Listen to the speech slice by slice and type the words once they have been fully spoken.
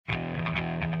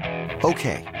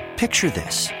Okay, picture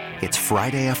this. It's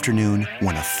Friday afternoon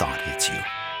when a thought hits you.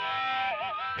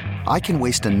 I can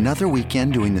waste another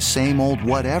weekend doing the same old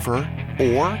whatever,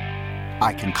 or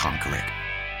I can conquer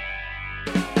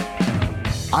it.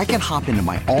 I can hop into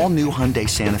my all-new Hyundai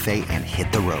Santa Fe and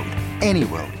hit the road. Any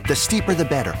road. The steeper, the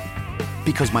better.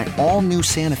 Because my all-new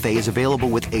Santa Fe is available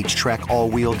with H-Track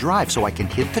all-wheel drive, so I can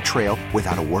hit the trail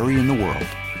without a worry in the world.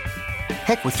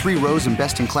 Heck, with 3 rows and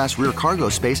best-in-class rear cargo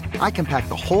space, I can pack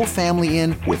the whole family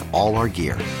in with all our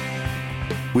gear.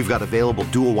 We've got available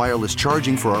dual wireless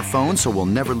charging for our phones, so we'll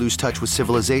never lose touch with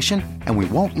civilization, and we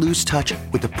won't lose touch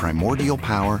with the primordial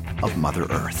power of Mother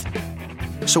Earth.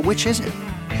 So which is it?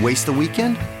 Waste the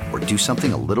weekend or do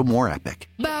something a little more epic?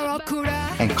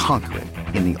 And conquer it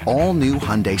in the all-new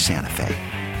Hyundai Santa Fe.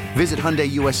 Visit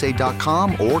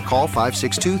HyundaiUSA.com or call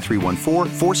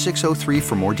 562-314-4603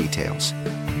 for more details.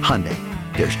 Hyundai,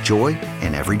 there's joy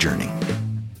in every journey.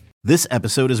 This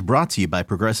episode is brought to you by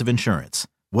Progressive Insurance.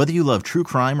 Whether you love true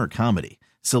crime or comedy,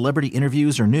 celebrity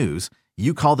interviews or news,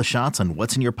 you call the shots on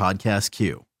what's in your podcast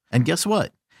queue. And guess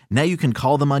what? Now you can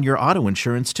call them on your auto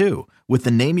insurance too with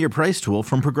the Name Your Price tool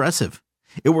from Progressive.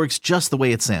 It works just the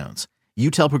way it sounds. You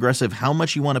tell Progressive how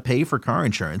much you want to pay for car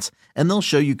insurance, and they'll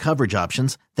show you coverage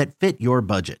options that fit your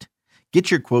budget. Get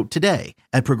your quote today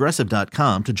at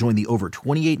Progressive.com to join the over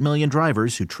 28 million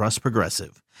drivers who trust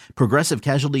Progressive. Progressive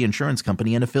Casualty Insurance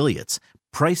Company and Affiliates.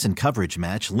 Price and coverage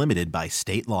match limited by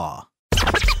state law.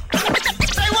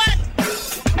 Say what?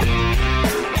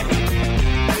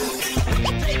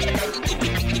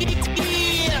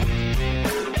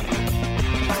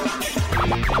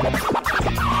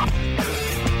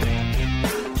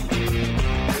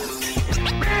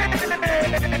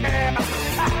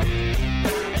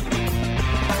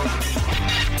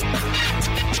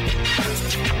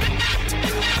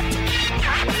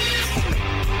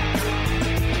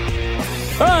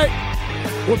 All right,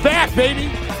 we're back,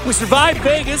 baby. We survived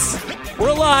Vegas. We're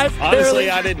alive. Honestly,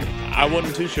 barely. I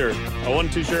wasn't too sure. I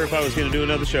wasn't too sure if I was going to do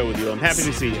another show with you. I'm happy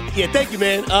to see you. Yeah, thank you,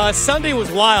 man. Sunday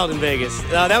was wild in Vegas.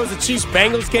 That was the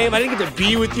Chiefs-Bengals game. I didn't get to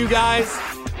be with you guys.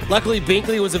 Luckily,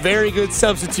 Binkley was a very good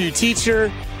substitute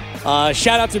teacher.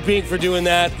 Shout out to Bink for doing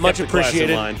that. Much Kept the class in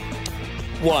appreciated. line.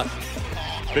 What?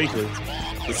 Binkley,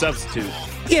 the substitute.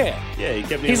 Yeah. Yeah, he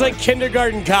kept me. He's in like line.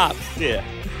 Kindergarten Cop. Yeah,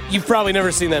 You've probably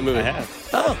never seen that movie. I have.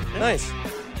 Oh, nice.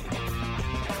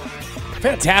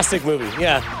 Fantastic movie,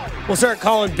 yeah. We'll start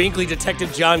calling Binkley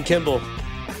Detective John Kimball.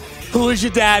 Who is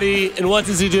your daddy and what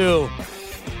does he do?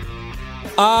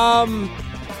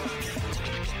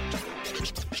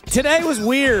 Today was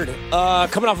weird,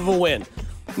 coming off of a win.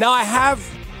 Now, I have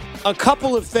a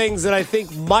couple of things that I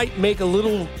think might make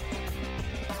you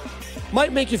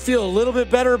feel a little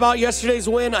bit better about yesterday's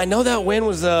win. I know that win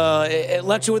was, it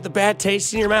left you with a bad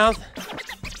taste in your mouth.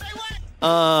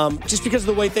 Just because of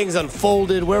the way things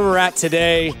unfolded, where we're at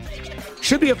today.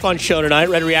 Should be a fun show tonight.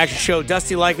 Red Reaction Show.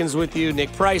 Dusty Likens with you.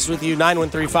 Nick Price with you.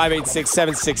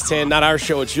 913-586-7610. Not our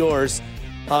show, it's yours.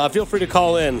 Feel free to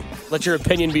call in. Let your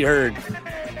opinion be heard.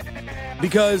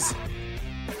 Because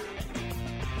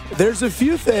there's a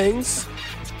few things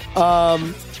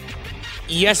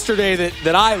yesterday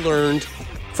that I learned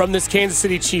from this Kansas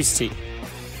City Chiefs team.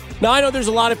 Now, I know there's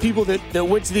a lot of people that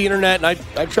went to the internet, and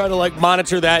I try to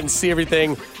monitor that and see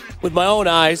everything with my own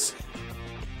eyes.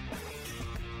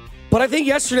 But I think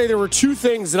yesterday there were two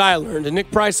things that I learned. And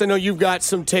Nick Price, I know you've got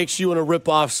some takes you want to rip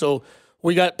off, so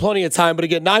we got plenty of time. But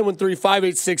again,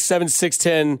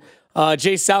 913-586-7610.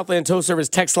 Jay Southland, Tow Service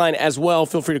text line as well.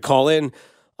 Feel free to call in.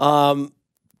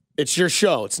 It's your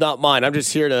show. It's not mine. I'm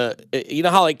just here to, you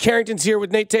know how Carrington's here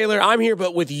with Nate Taylor? I'm here,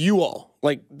 but with you all,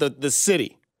 the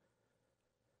city.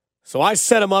 So I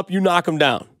set him up, you knock him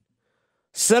down.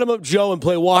 Set him up, Joe, and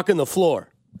play walking the floor.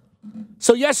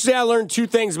 So yesterday I learned two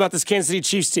things about this Kansas City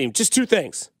Chiefs team. Just two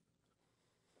things.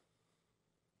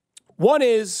 One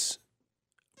is,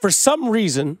 for some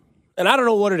reason, and I don't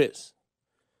know what it is,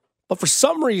 but for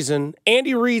some reason,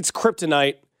 Andy Reid's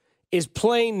kryptonite is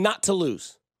playing not to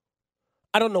lose.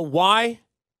 I don't know why.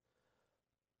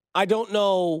 I don't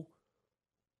know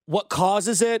what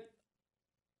causes it.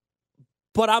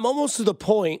 But I'm almost to the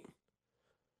point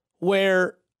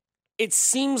where it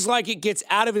seems like it gets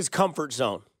out of his comfort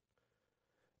zone.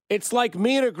 It's like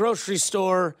me at a grocery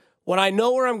store when I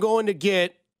know where I'm going to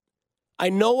get, I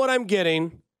know what I'm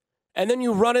getting, and then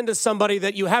you run into somebody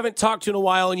that you haven't talked to in a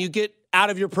while and you get out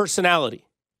of your personality.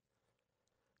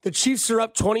 The Chiefs are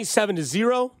up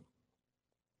 27-0.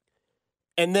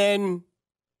 And then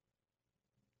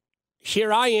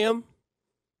here I am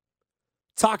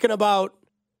talking about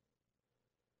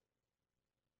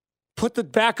put the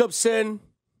backups in.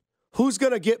 Who's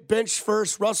going to get benched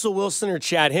first, Russell Wilson or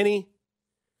Chad Henne?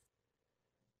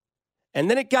 And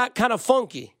then it got kind of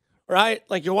funky, right?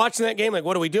 Like you're watching that game, like,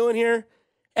 what are we doing here?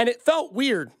 And it felt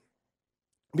weird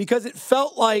because it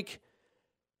felt like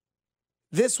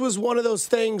this was one of those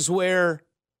things where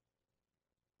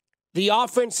the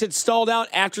offense had stalled out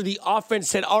after the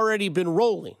offense had already been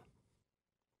rolling.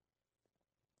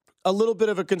 A little bit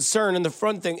of a concern in the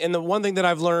front thing. And the one thing that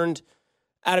I've learned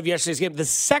out of yesterday's game, the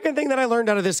second thing that I learned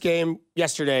out of this game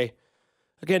yesterday,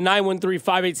 again,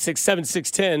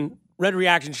 913-586-7610, Red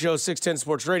Reaction Show, 610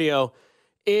 Sports Radio,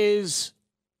 is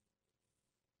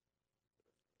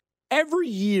every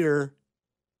year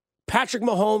Patrick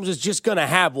Mahomes is just going to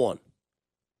have one.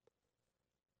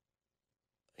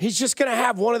 He's just going to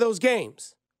have one of those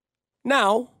games.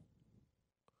 Now,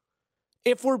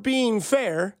 if we're being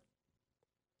fair,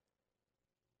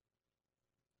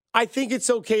 I think it's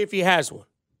okay if he has one,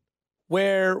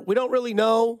 where we don't really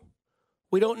know.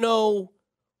 We don't know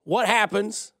what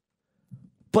happens,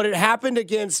 but it happened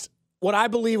against what I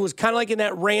believe was kind of like in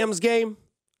that Rams game.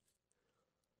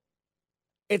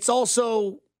 It's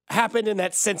also happened in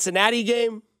that Cincinnati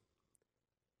game,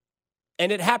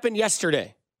 and it happened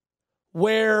yesterday,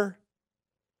 where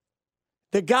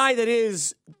the guy that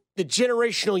is the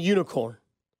generational unicorn,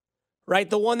 right,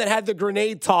 the one that had the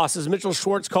grenade toss, as Mitchell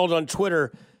Schwartz called it on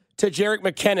Twitter, to Jerick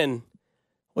McKinnon,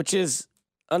 which is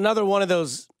another one of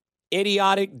those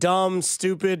idiotic, dumb,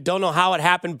 stupid, don't know how it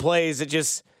happened plays. It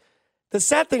just, the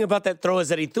sad thing about that throw is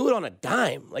that he threw it on a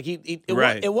dime. Like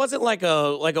it wasn't like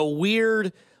a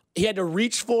weird, he had to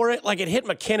reach for it. Like it hit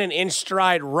McKinnon in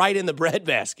stride right in the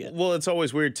breadbasket. Well, it's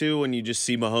always weird too when you just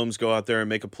see Mahomes go out there and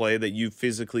make a play that you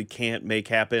physically can't make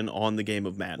happen on the game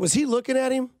of Madden. Was he looking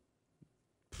at him?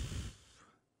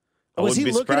 Was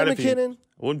he looking at McKinnon?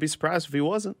 I wouldn't be surprised if he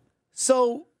wasn't.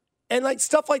 So, and like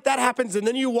stuff like that happens, and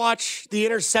then you watch the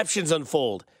interceptions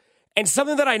unfold. And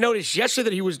something that I noticed yesterday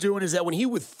that he was doing is that when he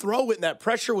would throw it and that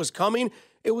pressure was coming,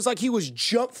 it was like he was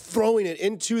jump throwing it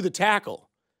into the tackle,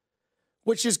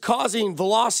 which is causing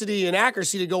velocity and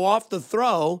accuracy to go off the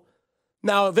throw.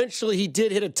 Now, eventually he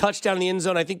did hit a touchdown in the end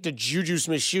zone, I think to Juju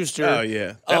Smith-Schuster. Oh,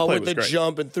 yeah. That play with was the great.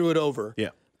 jump and threw it over. Yeah.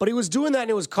 But he was doing that,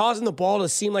 and it was causing the ball to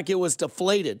seem like it was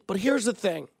deflated. But here's the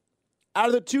thing. Out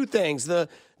of the two things, the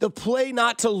play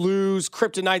not to lose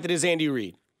kryptonite that is Andy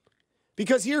Reid.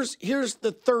 Because here's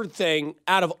the third thing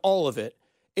out of all of it,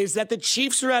 is that the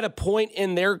Chiefs are at a point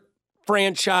in their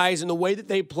franchise and the way that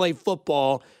they play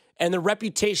football and the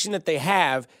reputation that they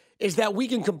have is that we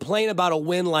can complain about a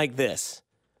win like this,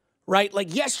 right?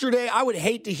 Like yesterday, I would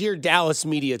hate to hear Dallas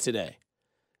media today.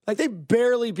 Like they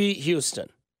barely beat Houston,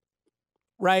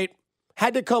 right?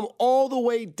 Had to come all the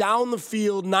way down the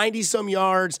field, 90-some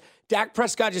yards. Dak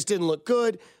Prescott just didn't look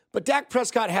good. But Dak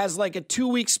Prescott has like a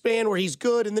 2-week span where he's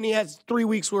good, and then he has 3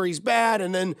 weeks where he's bad,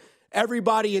 and then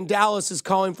everybody in Dallas is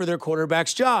calling for their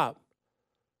quarterback's job.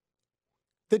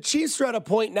 The Chiefs are at a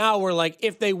point now where, like,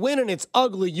 if they win and it's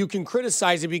ugly, you can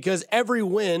criticize it because every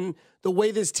win, the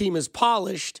way this team is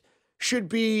polished, should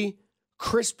be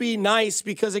crispy, nice,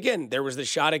 because, again, there was the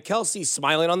shot at Kelsey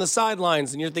smiling on the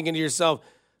sidelines, and you're thinking to yourself,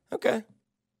 okay,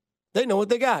 they know what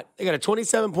they got. They got a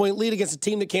 27-point lead against a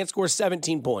team that can't score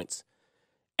 17 points.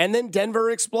 And then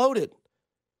Denver exploded.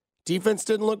 Defense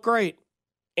didn't look great.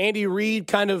 Andy Reid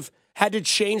kind of had to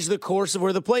change the course of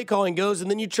where the play calling goes, and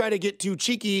then you try to get too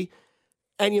cheeky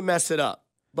and you mess it up.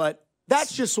 But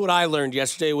that's just what I learned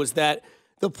yesterday was that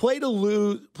the play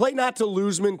not to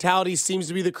lose mentality seems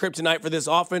to be the kryptonite for this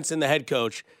offense and the head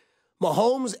coach.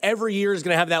 Mahomes every year is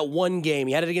going to have that one game.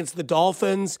 He had it against the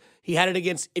Dolphins. He had it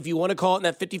against, if you want to call it, in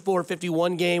that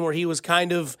 54-51 game where he was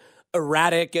kind of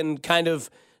erratic and kind of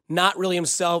not really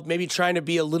himself, maybe trying to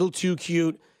be a little too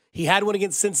cute. He had one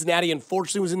against Cincinnati,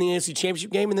 unfortunately was in the NFC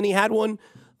Championship game, and then he had one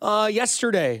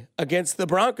yesterday against the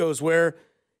Broncos where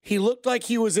he looked like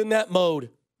he was in that mode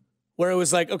where it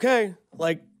was like, okay,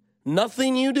 like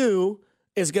nothing you do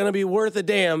is going to be worth a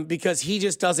damn because he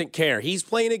just doesn't care. He's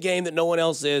playing a game that no one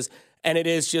else is, and it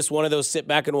is just one of those sit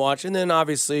back and watch. And then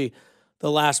obviously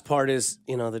the last part is,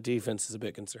 the defense is a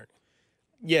bit concerning.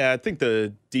 Yeah, I think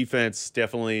the defense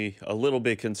definitely a little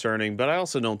bit concerning, but I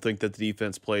also don't think that the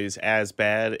defense plays as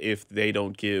bad if they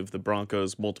don't give the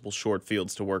Broncos multiple short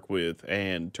fields to work with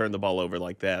and turn the ball over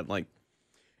like that. Like,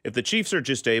 if the Chiefs are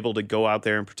just able to go out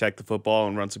there and protect the football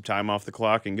and run some time off the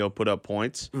clock and go put up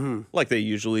points like they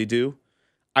usually do,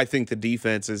 I think the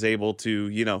defense is able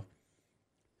to,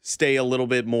 stay a little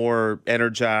bit more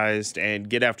energized and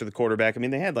get after the quarterback. I mean,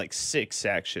 they had like 6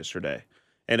 sacks yesterday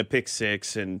and a pick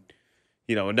six and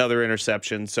another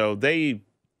interception. So they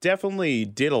definitely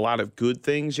did a lot of good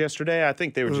things yesterday. I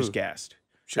think they were just gassed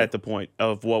at the point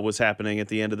of what was happening at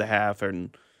the end of the half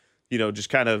and, just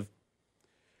kind of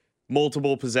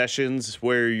multiple possessions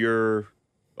where your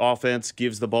offense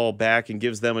gives the ball back and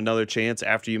gives them another chance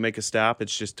after you make a stop.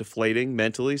 It's just deflating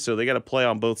mentally. So they got to play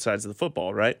on both sides of the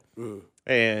football, right?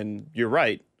 And you're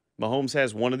right. Mahomes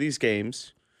has one of these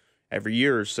games every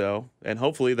year or so, and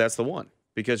hopefully that's the one,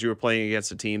 because you were playing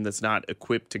against a team that's not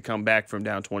equipped to come back from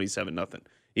down 27-0,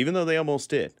 even though they almost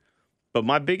did. But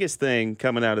my biggest thing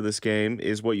coming out of this game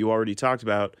is what you already talked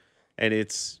about, and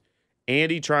it's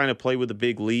Andy trying to play with a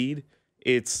big lead.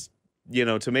 It's,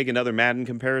 to make another Madden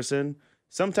comparison,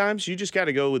 sometimes you just got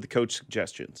to go with the coach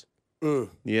suggestions.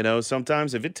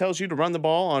 Sometimes if it tells you to run the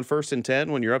ball on 1st and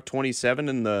 10 when you're up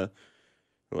 27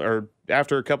 or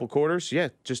after a couple quarters,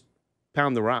 just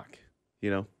pound the rock,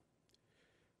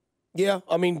 Yeah,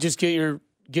 I mean, just get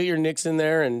your nicks in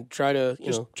there and try to,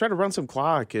 try to run some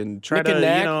clock and try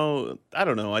to, I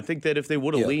don't know. I think that if they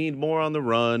would have leaned more on the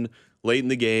run late in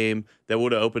the game, that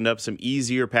would have opened up some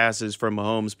easier passes from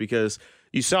Mahomes, because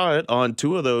you saw it on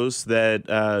 2 of those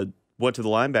that went to the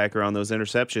linebacker on those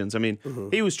interceptions. I mean,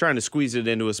 he was trying to squeeze it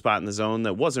into a spot in the zone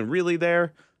that wasn't really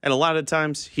there, and a lot of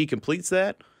times he completes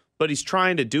that, but he's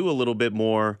trying to do a little bit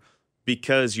more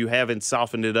because you haven't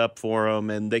softened it up for them,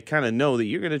 and they kind of know that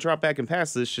you're going to drop back and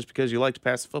pass this just because you like to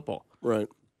pass the football. Right.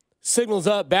 Signals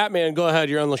up. Batman, go ahead.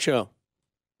 You're on the show.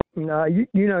 You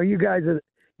guys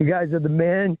are the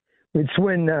man. It's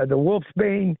when the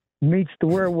Wolfsbane meets the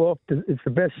werewolf. It's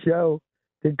the best show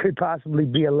that could possibly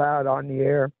be allowed on the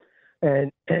air.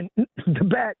 And the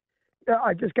Bat,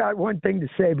 I just got one thing to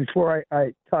say before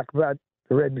I talk about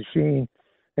the Red Machine,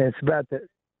 and it's about the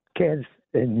Kansas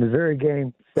and Missouri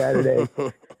game Saturday.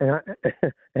 and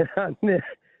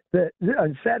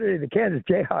on Saturday, the Kansas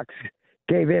Jayhawks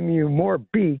gave MU more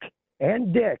beak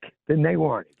and dick than they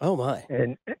wanted. Oh, my.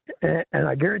 And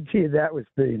I guarantee you that was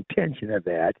the intention of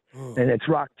that, and it's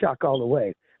rock chalk all the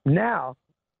way. Now,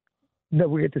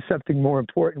 we get to something more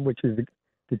important, which is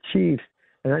the Chiefs.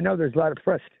 And I know there's a lot of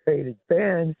frustrated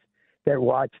fans that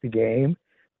watch the game,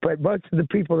 but most of the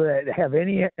people that have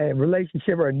any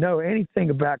relationship or know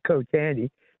anything about Coach Andy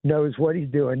knows what he's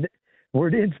doing. We're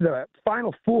into the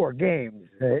final 4 games,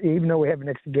 even though we have an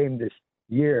extra game this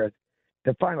year,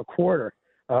 the final quarter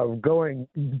of going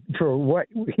for what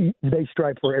they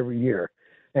strive for every year.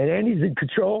 And Andy's in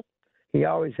control. He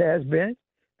always has been.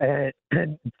 And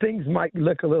things might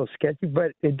look a little sketchy,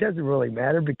 but it doesn't really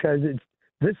matter, because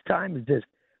this time is just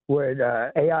what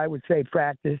AI would say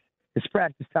practice. It's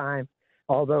practice time,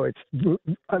 although it's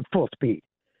full speed.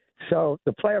 So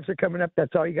the playoffs are coming up.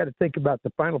 That's all you got to think about,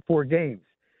 the final 4 games.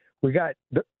 We got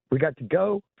to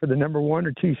go for the number 1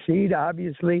 or 2 seed,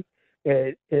 obviously.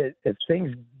 If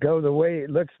things go the way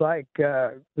it looks like,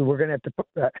 we're going to have to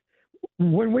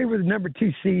when we were the number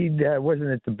 2 seed, wasn't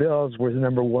it the Bills was the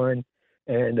number 1,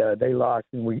 and they lost,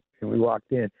 and we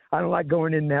walked in. I don't like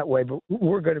going in that way, but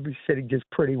we're going to be sitting just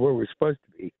pretty where we're supposed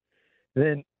to be.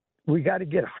 Then we got to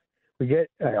get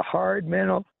hard,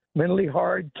 mentally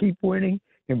hard, keep winning,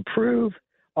 improve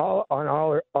all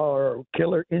our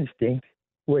killer instinct,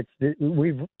 which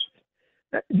you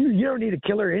don't need a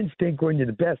killer instinct when you're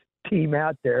the best team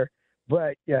out there,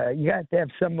 but you have to have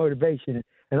some motivation.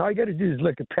 And all you got to do is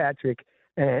look at Patrick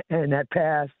and that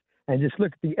pass, and just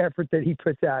look at the effort that he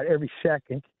puts out every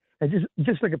second, and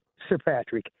just look at Sir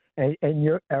Patrick and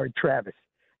Travis.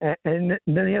 And then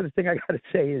the other thing I got to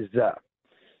say is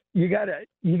you got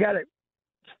to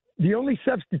the only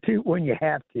substitute when you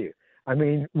have to. I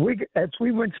mean,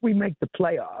 once we make the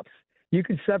playoffs, you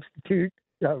can substitute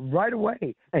right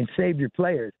away and save your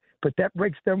players, but that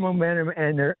breaks their momentum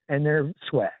and their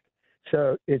swag.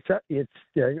 So it's a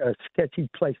sketchy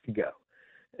place to go.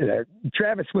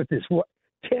 Travis with his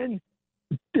 10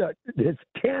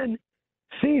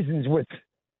 seasons with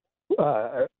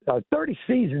 30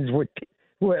 seasons with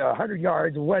 100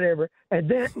 yards or whatever,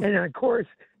 and of course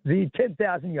the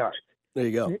 10,000 yards. There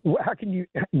you go. How can you?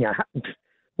 Yeah.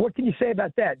 What can you say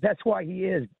about that? That's why he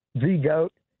is the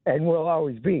GOAT and will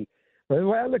always be. But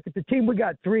when I look at the team, we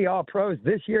got 3 All-Pros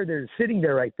this year. They're sitting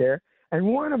there right there, and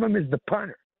one of them is the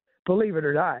punter, believe it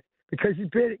or not, because he's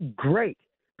been great.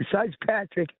 Besides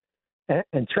Patrick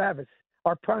and Travis,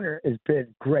 our punter has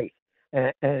been great.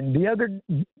 And the other,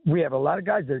 we have a lot of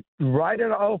guys that are right at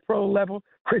an All-Pro level.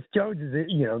 Chris Jones is,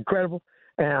 incredible.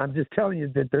 And I'm just telling you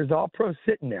that there's All-Pros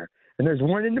sitting there. And there's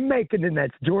one in the making, and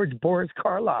that's George Boris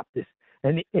Karlaftis.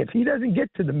 And if he doesn't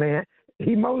get to the man,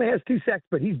 he only has 2 sacks,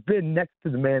 but he's been next to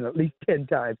the man at least 10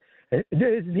 times. And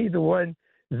isn't he the one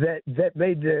that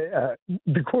made the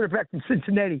quarterback from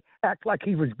Cincinnati act like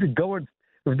he was going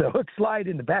with the hook slide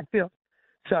in the backfield?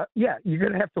 So, yeah, you're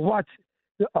going to have to watch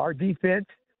our defense.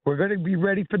 We're going to be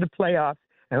ready for the playoffs.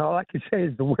 And all I can say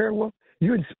is the werewolf,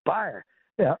 you inspire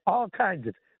all kinds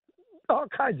of all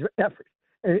kinds of efforts.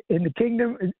 In the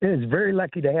Kingdom is very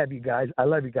lucky to have you guys. I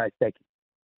love you guys. Thank you.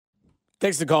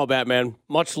 Thanks for the call, Batman.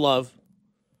 Much love.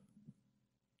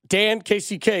 Dan,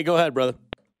 KCK, go ahead, brother.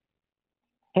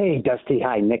 Hey, Dusty.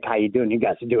 Hi, Nick. How you doing? You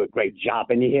guys do a great job,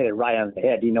 and you hit it right on the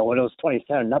head. You know, when it was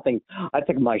 27-0, I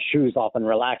took my shoes off and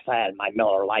relaxed. I had my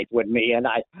Miller Lite with me, and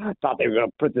I thought they were going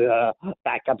to put the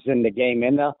backups in the game.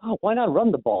 And why not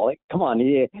run the ball? Come on,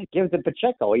 give it to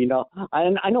Pacheco. You know,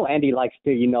 I know Andy likes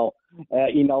to,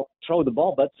 throw the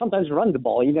ball, but sometimes run the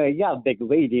ball. You know, you got a big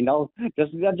lead. You know,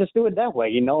 just do it that way.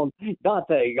 You know, don't have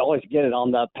to always get it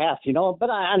on the pass. You know, but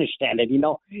I understand it. You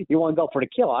know, you want to go for the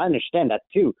kill. I understand that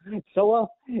too. So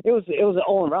it was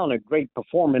all around a great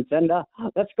performance, and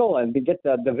let's go and get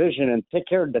the division and take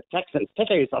care of the Texans. Take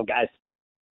care of yourself, guys.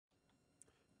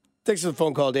 Thanks for the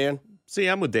phone call, Dan. See,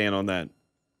 I'm with Dan on that.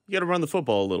 You got to run the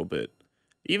football a little bit.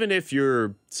 Even if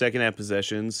you're second half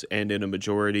possessions and in a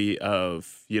majority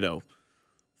of,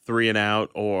 3 and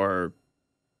out or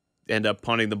end up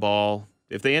punting the ball,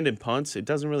 if they end in punts, it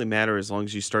doesn't really matter as long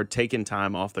as you start taking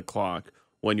time off the clock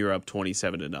when you're up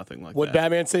 27-0 like that. Would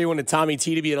Batman say you wanted Tommy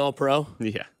T to be an all-pro?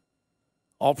 Yeah.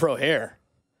 All-pro hair.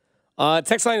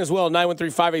 Text line as well,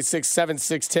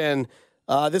 913-586-7610.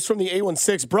 This from the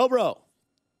 816. Bro.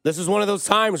 This is one of those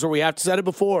times where we have to said it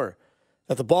before,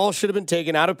 that the ball should have been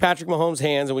taken out of Patrick Mahomes'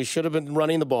 hands and we should have been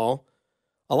running the ball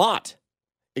a lot.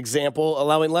 Example,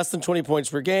 allowing less than 20 points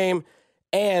per game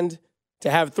and to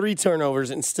have 3 turnovers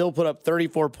and still put up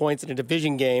 34 points in a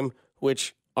division game,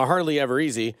 which are hardly ever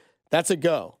easy. That's a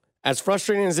go. As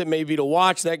frustrating as it may be to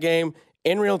watch that game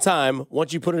in real time,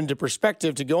 once you put it into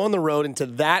perspective, to go on the road into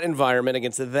that environment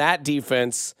against that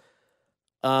defense,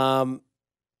 gutsy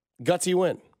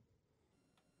win.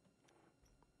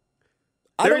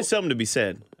 There is something to be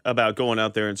said about going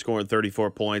out there and scoring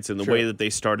 34 points and the way that they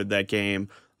started that game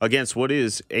against what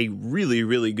is a really,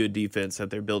 really good defense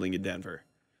that they're building in Denver.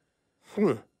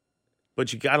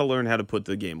 But you got to learn how to put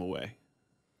the game away.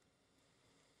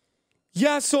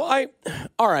 Yeah,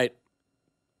 all right.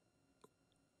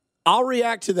 I'll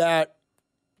react to that.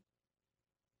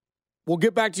 We'll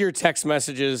get back to your text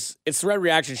messages. It's the Red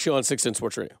Reaction Show on 610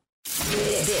 Sports Radio.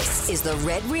 This is the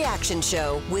Red Reaction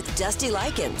Show with Dusty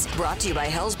Likens, brought to you by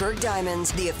Hellsberg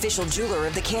Diamonds, the official jeweler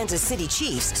of the Kansas City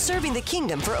Chiefs, serving the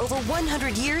kingdom for over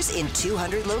 100 years in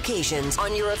 200 locations.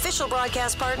 On your official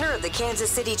broadcast partner of the Kansas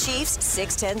City Chiefs,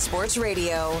 610 Sports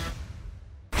Radio.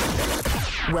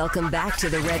 Welcome back to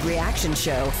the Red Reaction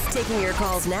Show. Taking your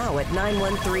calls now at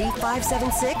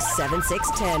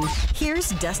 913-576-7610. Here's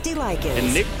Dusty Likens.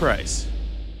 And Nick Price.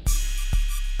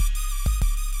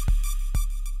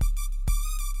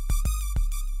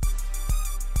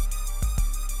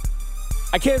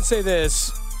 I can't say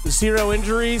this. 0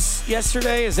 injuries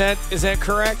yesterday. Is that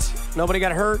correct? Nobody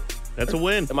got hurt? That's a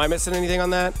win. Am I missing anything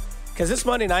on that? Because this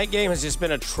Monday night game has just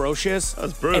been atrocious.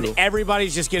 That's brutal. And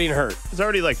everybody's just getting hurt. There's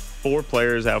already 4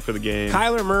 players out for the game.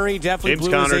 Kyler Murray definitely James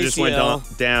blew Conner his ACL. just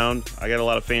went down. I got a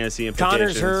lot of fantasy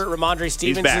implications. Connor's hurt. Ramondre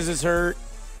Stevenson is hurt.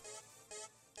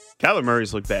 Kyler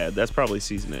Murray's looked bad. That's probably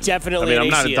season ending. Definitely I'm an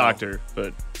not ACL. a doctor,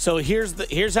 but So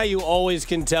here's how you always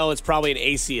can tell it's probably an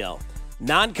ACL.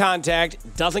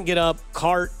 Non-contact, doesn't get up,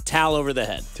 cart, towel over the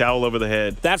head. Towel over the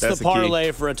head. That's the key.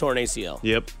 parlay for a torn ACL.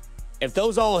 Yep. If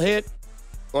those all hit,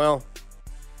 well,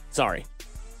 sorry.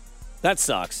 That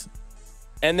sucks.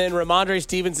 And then Ramondre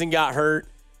Stevenson got hurt,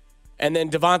 and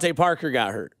then Devontae Parker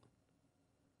got hurt.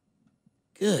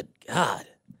 Good God.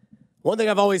 One thing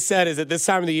I've always said is at this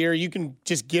time of the year, you can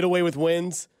just get away with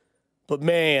wins. But,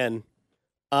 man,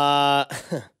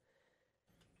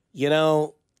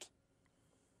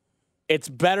 it's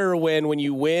better when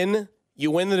you win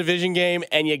the division game,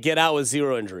 and you get out with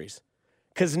 0 injuries.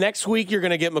 Because next week, you're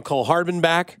going to get McCole Hardman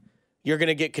back. You're going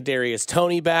to get Kadarius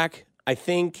Toney back, I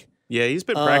think. Yeah, he's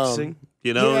been practicing.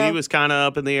 He was kind of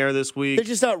up in the air this week. They're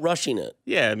just not rushing it.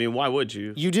 Yeah, I mean, why would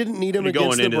you? You didn't need him You're against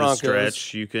going the into Broncos. the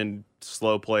stretch, you can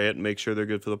slow play it and make sure they're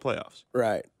good for the playoffs.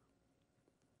 Right.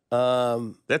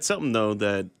 That's something, though,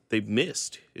 that they've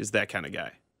missed is that kind of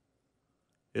guy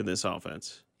in this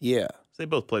offense. Yeah. They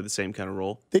both play the same kind of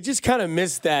role. They just kind of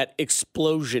missed that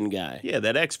explosion guy. Yeah,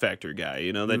 that X Factor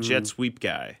guy, that jet sweep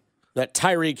guy. That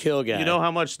Tyreek Hill guy. You know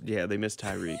how much? Yeah, they missed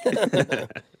Tyreek.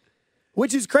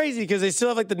 Which is crazy because they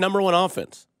still have the number 1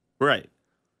 offense. Right.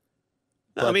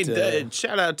 No, I But, mean,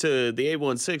 shout out to the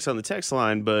 816 on the text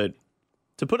line, but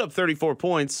to put up 34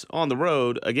 points on the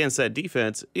road against that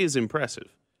defense is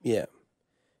impressive. Yeah.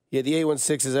 Yeah, the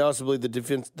 816s, I also believe the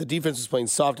defense was playing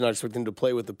soft, and I expect them to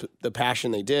play with the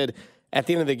passion they did. At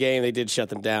the end of the game, they did shut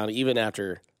them down, even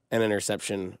after an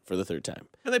interception for the 3rd time.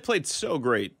 And they played so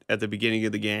great at the beginning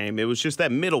of the game. It was just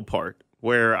that middle part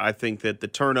where I think that the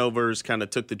turnovers kind of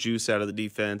took the juice out of the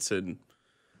defense, and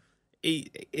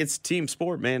it's team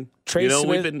sport, man. Trey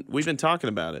Smith, we've been talking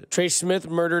about it. Trey Smith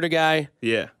murdered a guy.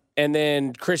 Yeah. And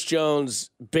then Chris Jones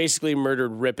basically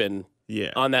murdered Rippon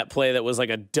on that play that was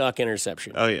like a duck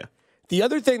interception. Oh, yeah. The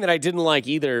other thing that I didn't like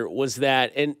either was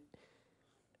that, and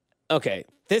okay,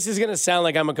 this is going to sound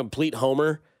like I'm a complete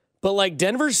homer, but like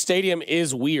Denver Stadium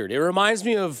is weird. It reminds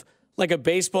me of like a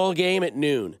baseball game at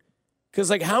noon. Because,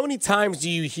 like, how many times do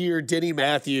you hear Denny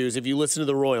Matthews, if you listen to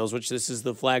the Royals, which this is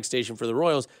the flag station for the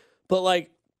Royals, but,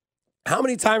 like, how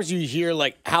many times do you hear,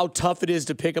 like, how tough it is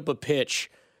to pick up a pitch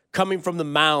coming from the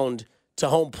mound to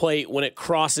home plate when it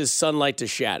crosses sunlight to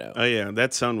shadow? Oh, yeah.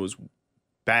 That sun was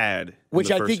bad.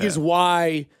 Which I think is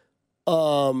why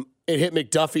it hit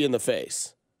McDuffie in the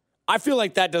face. I feel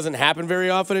like that doesn't happen very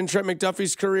often in Trent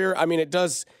McDuffie's career. I mean, it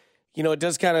does... it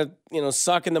does kind of,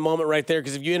 suck in the moment right there,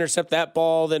 because if you intercept that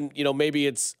ball, then, maybe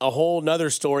it's a whole nother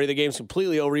story. The game's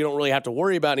completely over. You don't really have to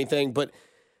worry about anything. But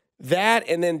that,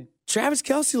 and then Travis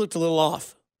Kelce looked a little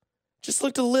off. Just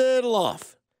looked a little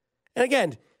off. And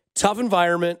again, tough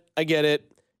environment. I get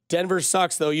it. Denver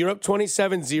sucks, though. You're up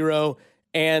 27-0.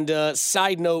 And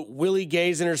side note, Willie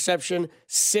Gay's interception,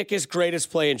 sickest, greatest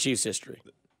play in Chiefs history.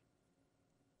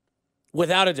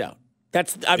 Without a doubt.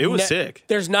 It was sick.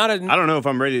 There's not a... I don't know if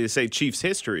I'm ready to say Chiefs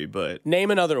history, but... Name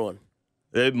another one.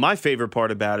 My favorite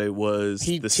part about it was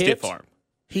stiff arm.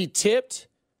 He tipped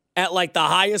at like the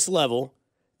highest level,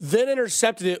 then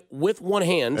intercepted it with one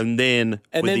hand. And then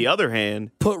the other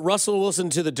hand... Put Russell Wilson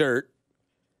to the dirt,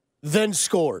 then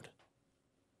scored.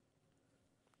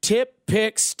 Tip,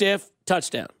 pick, stiff,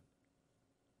 touchdown.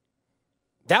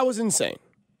 That was insane.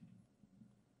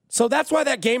 So that's why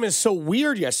that game is so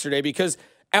weird yesterday, because...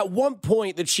 At one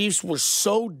point, the Chiefs were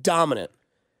so dominant,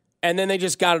 and then they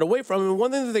just got it away from them. And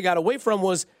one thing that they got away from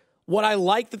was what I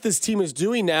like that this team is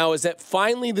doing now is that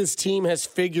finally this team has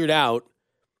figured out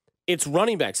its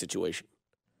running back situation.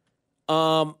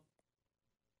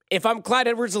 If I'm Clyde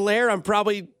Edwards-Helaire, I'm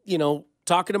probably,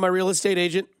 talking to my real estate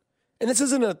agent. And this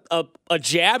isn't a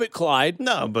jab at Clyde.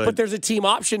 No, but there's a team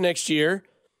option next year.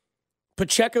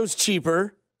 Pacheco's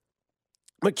cheaper.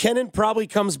 McKinnon probably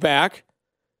comes back.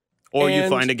 Or you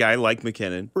find a guy like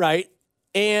McKinnon. Right.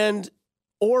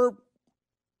 Or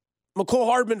McCole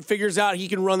Hardman figures out he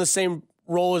can run the same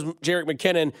role as Jerick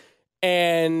McKinnon,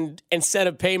 and instead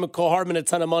of paying McCole Hardman a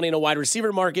ton of money in a wide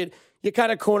receiver market, you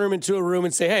kind of corner him into a room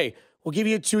and say, hey, we'll give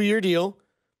you a 2-year deal.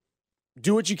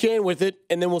 Do what you can with it,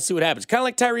 and then we'll see what happens. Kind of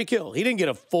like Tyreek Hill. He didn't get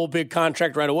a full big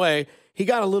contract right away. He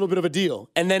got a little bit of a deal,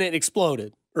 and then it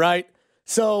exploded, right?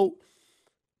 So,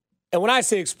 and when I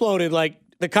say exploded, like,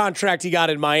 the contract he got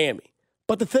in Miami.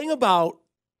 But the thing about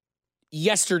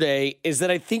yesterday is that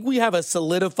I think we have a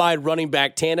solidified running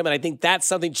back tandem, and I think that's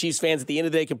something Chiefs fans at the end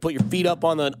of the day can put your feet up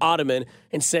on the ottoman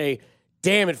and say,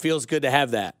 damn, it feels good to have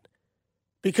that.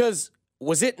 Because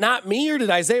was it not me, or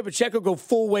did Isaiah Pacheco go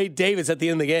full Wade Davis at the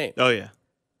end of the game? Oh, yeah.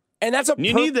 And that's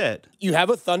you need that. You have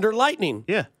a Thunder Lightning.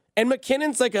 Yeah. And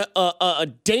McKinnon's like a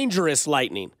dangerous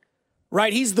Lightning,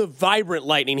 right? He's the vibrant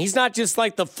Lightning. He's not just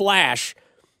like the Flash.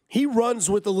 He runs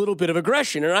with a little bit of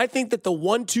aggression. And I think that the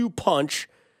 1-2 punch,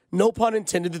 no pun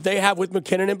intended, that they have with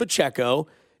McKinnon and Pacheco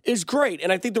is great.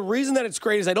 And I think the reason that it's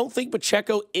great is I don't think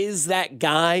Pacheco is that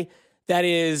guy that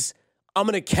is, I'm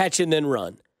going to catch and then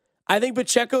run. I think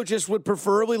Pacheco just would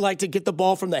preferably like to get the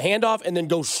ball from the handoff and then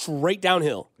go straight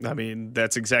downhill. I mean,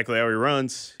 that's exactly how he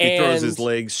runs. He throws his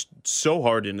legs so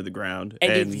hard into the ground.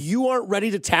 And if you aren't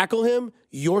ready to tackle him,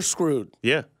 you're screwed.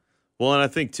 Yeah. Well, and I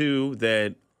think, too,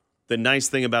 that the nice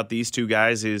thing about these two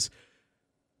guys is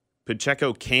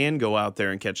Pacheco can go out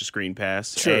there and catch a screen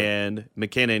pass, sure, and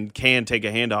McKinnon can take a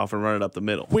handoff and run it up the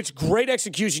middle. Which great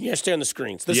execution yesterday on the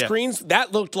screens. The screens,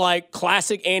 that looked like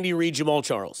classic Andy Reid, Jamal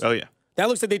Charles. Oh, yeah. That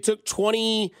looks like they took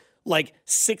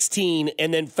 2016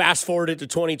 and then fast forwarded to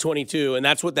 2022, and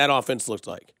that's what that offense looked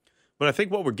like. But I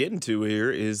think what we're getting to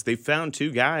here is they found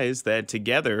two guys that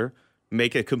together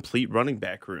make a complete running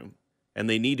back room. And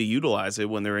they need to utilize it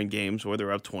when they're in games where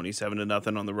they're up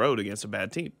 27-0 on the road against a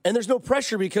bad team. And there's no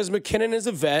pressure because McKinnon is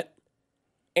a vet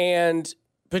and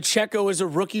Pacheco is a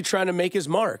rookie trying to make his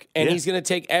mark. And he's going to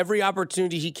take every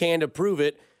opportunity he can to prove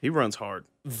it. He runs hard.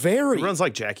 He runs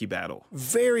like Jackie Battle.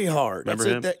 Very hard.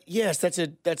 Remember him? Yes,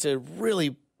 that's a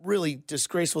really, really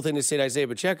disgraceful thing to say to Isaiah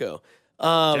Pacheco.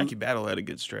 Jackie Battle had a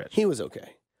good stretch. He was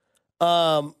okay.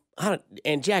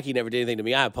 And Jackie never did anything to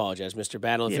me. I apologize, Mr.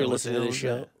 Battle, if you're listening to this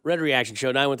show. Red Reaction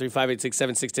Show,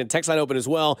 913-586-7610. Text line open as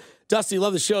well. Dusty,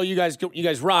 love the show. You guys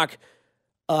rock.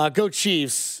 Go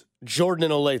Chiefs. Jordan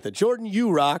and Olathe. Jordan,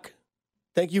 you rock.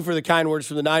 Thank you for the kind words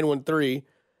from the 913.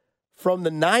 From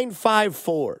the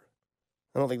 954.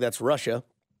 I don't think that's Russia.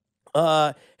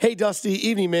 Hey, Dusty.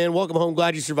 Evening, man. Welcome home.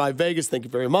 Glad you survived Vegas. Thank you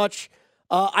very much.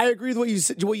 I agree with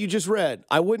what you just read.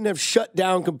 I wouldn't have shut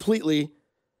down completely.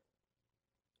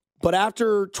 But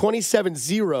after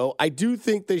 27-0, I do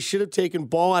think they should have taken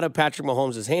ball out of Patrick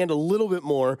Mahomes' hand a little bit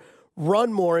more,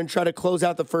 run more, and try to close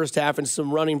out the first half and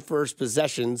some running first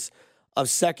possessions of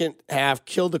second half,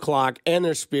 kill the clock and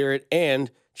their spirit,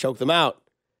 and choke them out.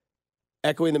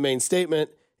 Echoing the main statement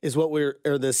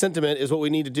the sentiment is what we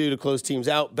need to do to close teams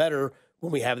out better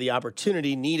when we have the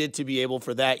opportunity needed to be able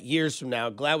for that years from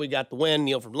now. Glad we got the win.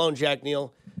 Neil from Lone Jack.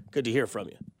 Neil, good to hear from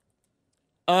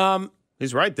you.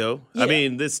 He's right, though. Yeah. I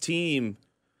mean, this team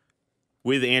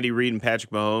with Andy Reid and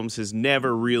Patrick Mahomes has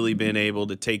never really been able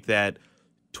to take that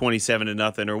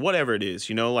 27-0 or whatever it is.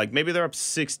 Like maybe they're up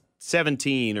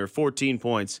 17 or 14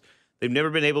 points. They've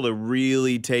never been able to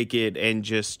really take it and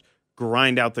just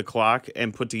grind out the clock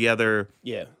and put together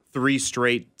 3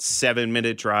 straight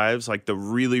 7-minute drives like the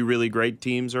really, really great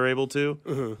teams are able to.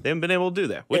 Mm-hmm. They haven't been able to do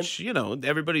that, which,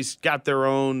 everybody's got their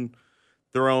own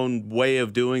way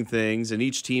of doing things, and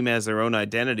each team has their own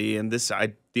identity. And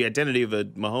the identity of a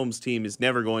Mahomes team is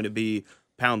never going to be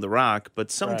pound the rock, but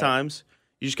sometimes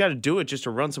you just got to do it just to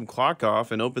run some clock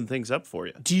off and open things up for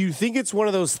you. Do you think it's one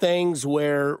of those things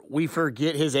where we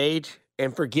forget his age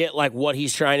and forget like what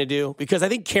he's trying to do? Because I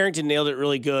think Carrington nailed it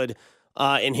really good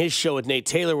in his show with Nate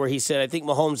Taylor, where he said, I think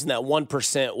Mahomes in that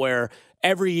 1% where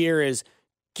every year is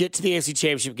get to the AFC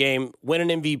Championship game, win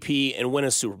an MVP, and win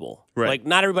a Super Bowl. Right. Like,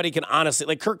 not everybody can honestly –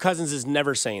 like, Kirk Cousins is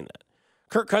never saying that.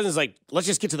 Kirk Cousins is like, let's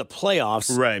just get to the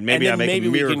playoffs. Right. Maybe I make a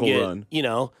miracle run.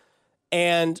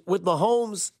 And with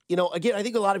Mahomes, again, I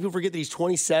think a lot of people forget that he's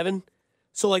 27.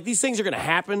 So, like, these things are going to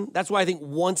happen. That's why I think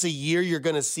once a year you're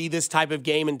going to see this type of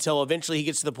game until eventually he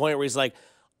gets to the point where he's like,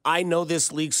 I know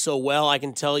this league so well, I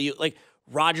can tell you. Like,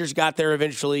 Rodgers got there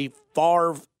eventually.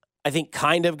 Favre, I think,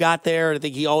 kind of got there. I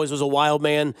think he always was a wild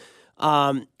man.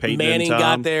 Manning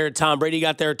got there. Tom Brady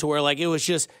got there to where, like, it was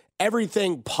just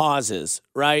everything pauses,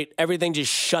 right? Everything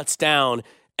just shuts down.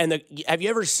 And have you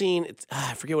ever seen,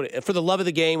 I forget what it, For the Love of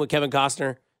the Game with Kevin Costner?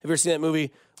 Have you ever seen that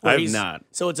movie? I have not.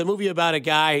 So it's a movie about a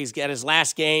guy. He's got his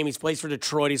last game. He's plays for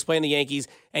Detroit. He's playing the Yankees.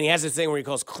 And he has this thing where he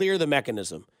calls clear the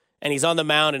mechanism. And he's on the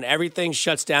mound, and everything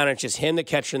shuts down. And it's just him, the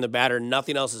catcher, and the batter.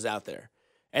 Nothing else is out there.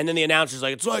 And then the announcer's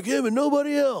like, it's like him and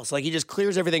nobody else. Like, he just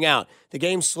clears everything out. The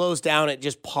game slows down. It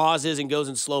just pauses and goes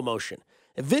in slow motion.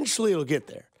 Eventually, it'll get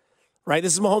there, right?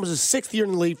 This is Mahomes' 6th year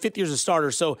in the league, 5th year as a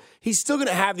starter. So he's still going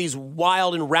to have these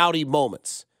wild and rowdy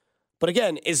moments. But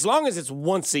again, as long as it's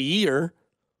once a year,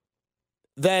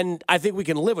 then I think we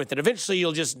can live with it. Eventually,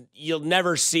 you'll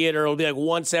never see it, or it'll be like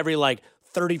once every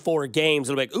 34 games.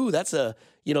 It'll be like, ooh, that's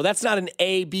not an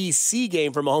A, B, C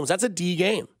game for Mahomes. That's a D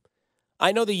game.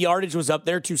 I know the yardage was up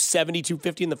there, 270,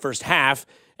 250 in the first half,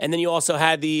 and then you also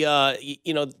had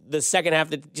the second half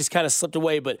that just kind of slipped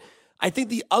away. But I think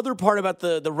the other part about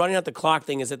the running out the clock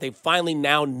thing is that they finally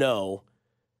now know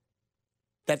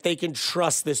that they can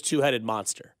trust this two-headed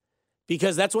monster.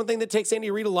 Because that's one thing that takes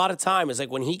Andy Reid a lot of time, is like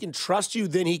when he can trust you,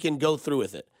 then he can go through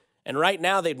with it. And right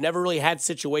now, they've never really had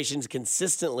situations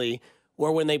consistently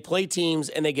where when they play teams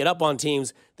and they get up on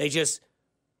teams, they just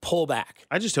pull back.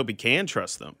 I just hope he can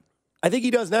trust them. I think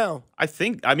he does now.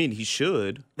 He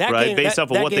should, right? Based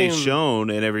off of what they've shown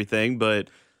and everything, but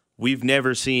we've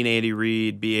never seen Andy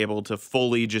Reid be able to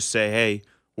fully just say, hey,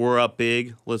 we're up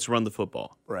big, let's run the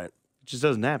football. Right. It just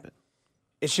doesn't happen.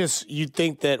 It's just, you'd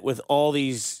think that with all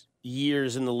these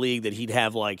years in the league that he'd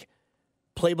have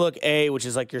playbook A, which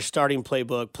is your starting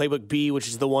playbook B, which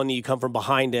is the one that you come from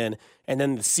behind in, and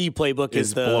then the C playbook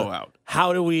is the blowout.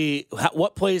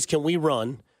 What plays can we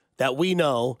run that we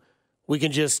know we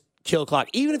can just kill clock,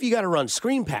 even if you got to run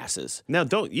screen passes. Now,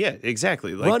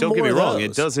 exactly. Don't get me wrong.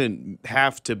 It doesn't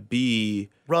have to be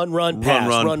run,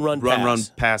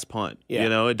 pass, punt.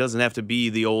 Yeah. It doesn't have to be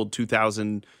the old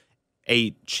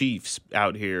 2008 Chiefs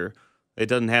out here. It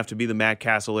doesn't have to be the Matt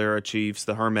Castle era Chiefs,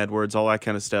 the Herm Edwards, all that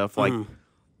kind of stuff.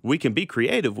 We can be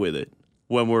creative with it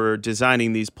when we're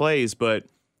designing these plays, but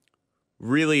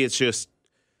really it's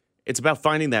about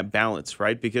finding that balance,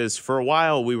 right? Because for a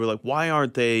while we were like, why are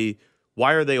they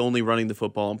only running the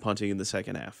football and punting in the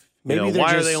second half?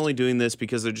 Why are they only doing this?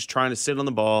 Because they're just trying to sit on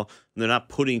the ball and they're not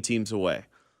putting teams away.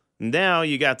 Now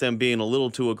you got them being a little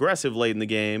too aggressive late in the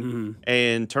game,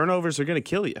 and turnovers are going to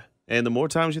kill you. And the more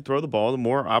times you throw the ball, the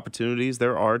more opportunities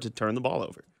there are to turn the ball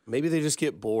over. Maybe they just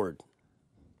get bored.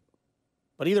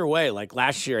 But either way,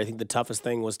 last year, I think the toughest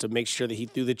thing was to make sure that he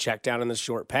threw the check down in the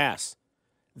short pass.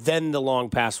 Then the long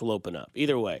pass will open up.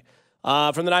 Either way.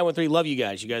 From the 913, love you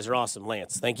guys. You guys are awesome.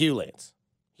 Lance. Thank you, Lance.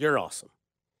 You're awesome.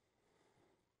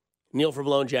 Neil from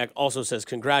Lone Jack also says,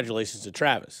 congratulations to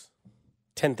Travis.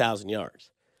 10,000 yards.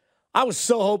 I was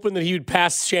so hoping that he would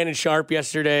pass Shannon Sharp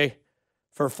yesterday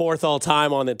for fourth all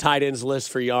time on the tight ends list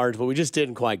for yards, but we just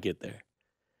didn't quite get there.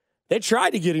 They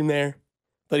tried to get him there,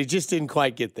 but he just didn't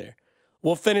quite get there.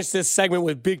 We'll finish this segment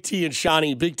with Big T and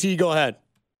Shawnee. Big T, go ahead.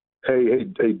 Hey,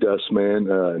 Dust, man.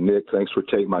 Nick, thanks for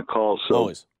taking my call. So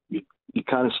Always. You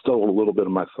kind of stole a little bit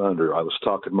of my thunder. I was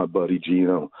talking to my buddy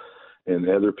Gino, and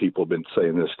other people have been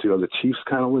saying this too. The Chiefs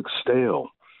kind of look stale.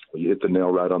 Well, you hit the nail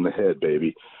right on the head,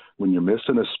 baby. When you're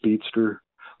missing a speedster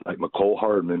like McCole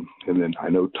Hardman, and then I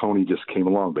know Tony just came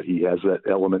along, but he has that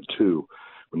element too.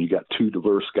 When you got two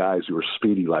diverse guys who are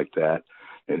speedy like that,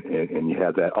 and you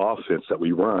have that offense that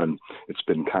we run, it's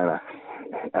been kind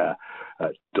of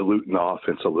diluting the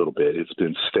offense a little bit. It's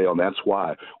been stale, and that's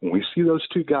why when we see those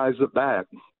two guys at back,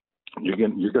 you're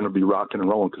going to be rocking and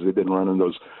rolling because they've been running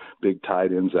those big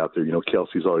tight ends out there. You know,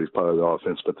 Kelsey's always part of the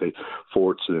offense, but they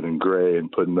Fortson and Gray and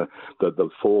putting the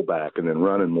fullback and then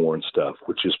running more and stuff,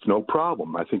 which is no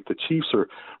problem. I think the Chiefs are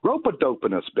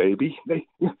rope-a-doping us, baby.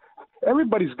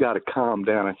 Everybody's got to calm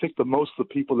down. I think most of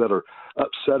the people that are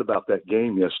upset about that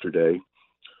game yesterday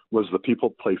was the people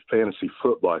who play fantasy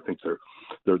football. I think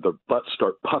their butts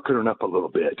start puckering up a little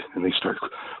bit, and they start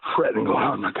fretting, going,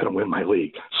 I'm not going to win my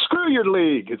league. Screw your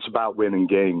league. It's about winning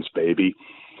games, baby.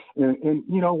 And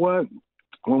you know what?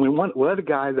 When we let a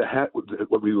guy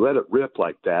when we let it rip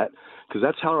like that, because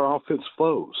that's how our offense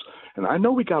flows. And I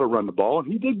know we got to run the ball, and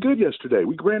he did good yesterday.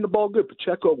 We ran the ball good.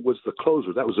 Pacheco was the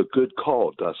closer. That was a good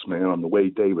call, Dust, man, on the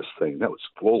Wade Davis thing. That was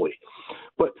fully.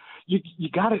 But you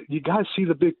gotta see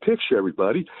the big picture,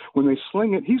 everybody. When they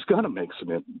sling it, he's gonna make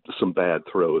some bad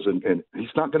throws, and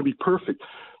he's not gonna be perfect.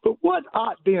 But what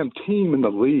odd damn team in the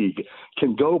league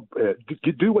can go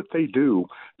do what they do,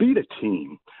 beat a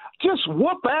team, just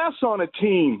whoop ass on a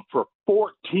team for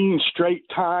 14 straight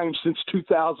times since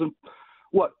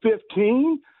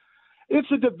 2015? It's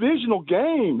a divisional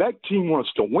game. That team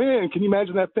wants to win. Can you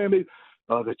imagine that family?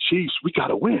 The Chiefs, we got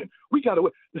to win. We got to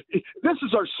win. This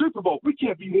is our Super Bowl. We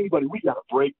can't beat anybody. We got to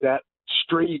break that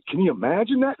streak. Can you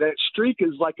imagine that? That streak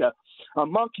is like a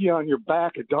monkey on your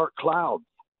back, a dark cloud.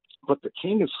 But the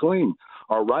King of Sling,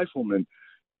 our rifleman,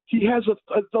 he has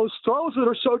those throws that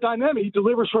are so dynamic. He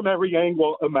delivers from every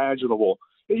angle imaginable.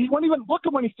 He wasn't even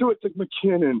looking when he threw it to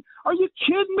McKinnon. Are you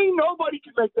kidding me? Nobody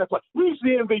can make that play. He's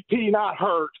the MVP, not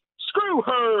Hurt. Screw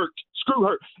Hurt. Screw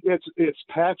Hurt. It's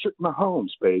Patrick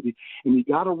Mahomes, baby. And you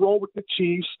got to roll with the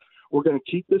Chiefs. We're going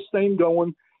to keep this thing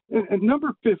going. And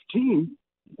number 15,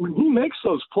 when he makes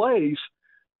those plays,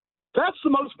 that's the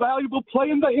most valuable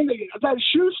play in that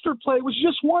Schuster play was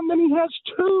just one, then he has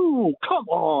two. Come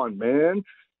on, man.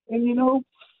 And, you know,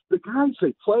 the guys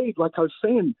they played, like I was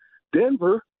saying,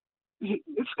 Denver,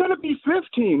 it's going to be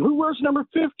 15. Who wears number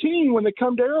 15 when they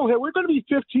come to Arrowhead? We're going to be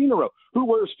 15 in a row. Who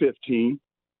wears 15?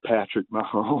 Patrick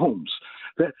Mahomes.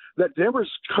 That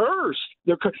Denver's cursed.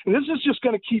 And this is just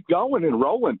going to keep going and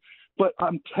rolling. But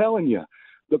I'm telling you,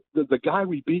 the guy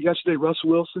we beat yesterday, Russell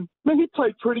Wilson, man, he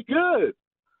played pretty good.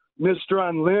 Mr.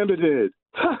 Unlimited.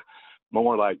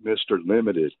 More like Mr.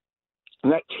 Limited.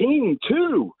 And that team,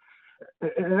 too.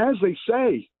 And as they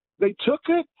say, they took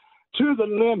it to the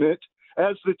limit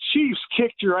as the Chiefs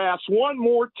kicked your ass one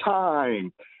more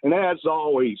time. And as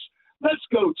always, let's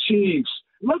go Chiefs.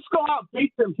 Let's go out and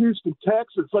beat them Houston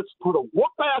Texans. Let's put a whoop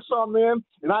ass on them.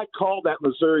 And I called that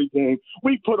Missouri game.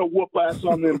 We put a whoop ass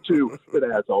on them, too. But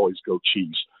as always, go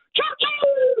Chiefs.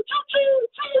 Choo-choo!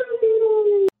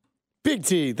 Choo-choo! Big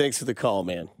T, thanks for the call,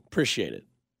 man. Appreciate it.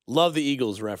 Love the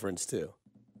Eagles reference, too.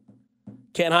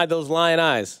 Can't hide those lion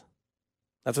eyes.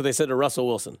 That's what they said to Russell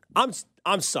Wilson.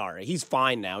 I'm sorry. He's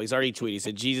fine now. He's already tweeted. He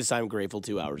said, Jesus, I'm grateful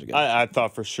 2 hours ago. I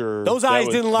thought for sure. Those eyes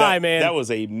didn't lie, man. That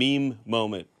was a meme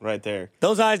moment right there.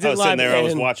 Those eyes didn't lie, I was sitting there, man. I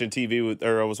was watching TV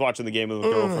I was watching the game with my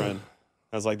girlfriend.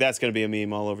 I was like, that's going to be a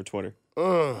meme all over Twitter.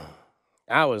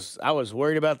 I was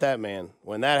worried about that, man.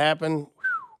 When that happened,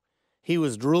 he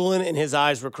was drooling and his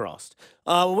eyes were crossed.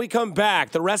 When we come back,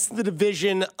 the rest of the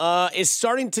division is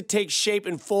starting to take shape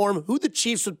and form. Who the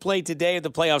Chiefs would play today if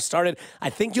the playoffs started. I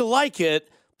think you'll like it.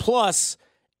 Plus,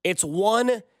 it's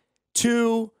 1,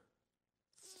 2,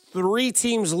 3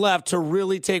 teams left to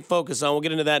really take focus on. We'll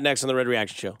get into that next on the Red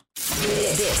Reaction Show.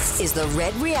 This is the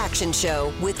Red Reaction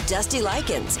Show with Dusty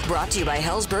Likens, brought to you by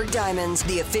Hellsberg Diamonds,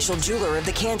 the official jeweler of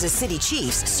the Kansas City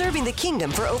Chiefs, serving the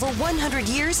kingdom for over 100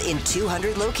 years in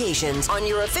 200 locations. On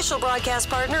your official broadcast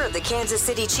partner of the Kansas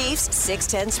City Chiefs,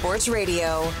 610 Sports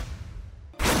Radio.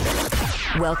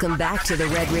 Welcome back to the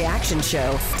Red Reaction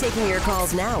Show. Taking your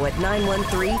calls now at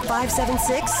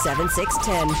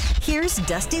 913-576-7610. Here's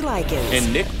Dusty Likens.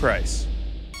 And Nick Price.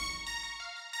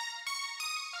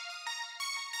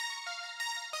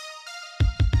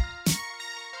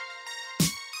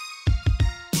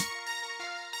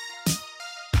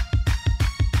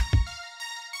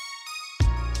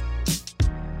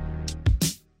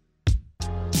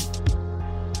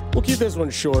 We'll keep this one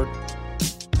short.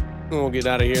 And we'll get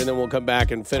out of here, and then we'll come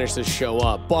back and finish this show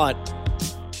up. But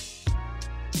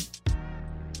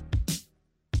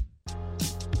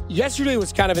yesterday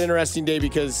was kind of an interesting day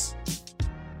because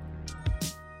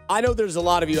I know there's a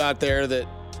lot of you out there that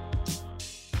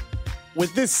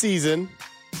with this season,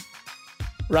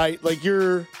 right, like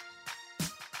you're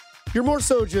more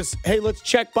so just, hey, let's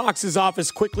check boxes off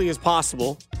as quickly as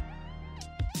possible,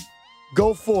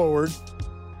 go forward,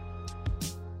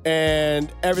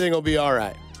 and everything will be all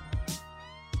right.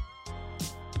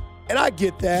 And I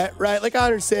get that, right? Like, I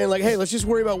understand, like, hey, let's just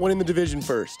worry about winning the division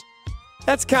first.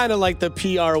 That's kind of like the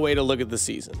PR way to look at the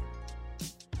season.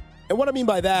 And what I mean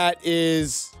by that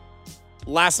is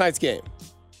last night's game,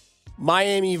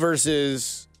 Miami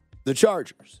versus the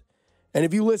Chargers. And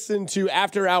if you listen to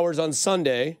After Hours on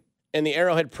Sunday and the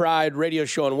Arrowhead Pride radio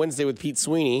show on Wednesday with Pete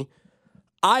Sweeney,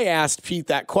 I asked Pete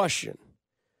that question.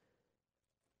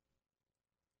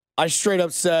 I straight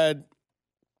up said,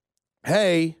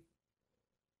 hey,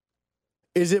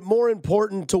 is it more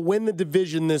important to win the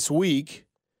division this week,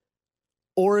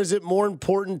 or is it more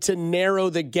important to narrow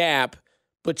the gap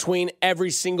between every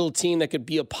single team that could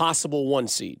be a possible 1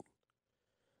 seed?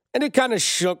 And it kind of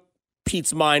shook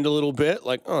Pete's mind a little bit,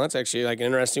 like, oh, that's actually like an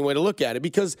interesting way to look at it,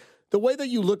 because the way that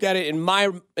you look at it in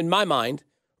my mind,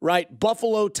 right?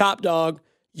 Buffalo top dog,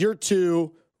 you're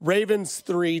 2, Ravens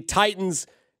 3, Titans,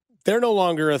 they're no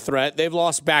longer a threat. They've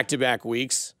lost back-to-back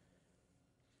weeks.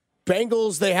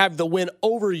 Bengals, they have the win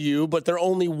over you, but they're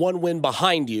only 1 win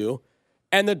behind you.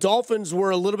 And the Dolphins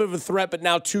were a little bit of a threat, but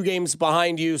now 2 games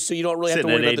behind you, so you don't really have to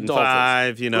worry about the Dolphins.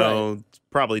 5, you know, right.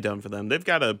 Probably done for them. They've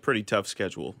got a pretty tough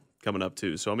schedule coming up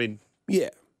too. So I mean, yeah,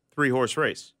 3-horse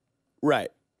race. Right.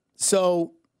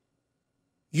 So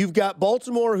you've got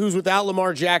Baltimore, who's without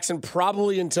Lamar Jackson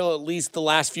probably until at least the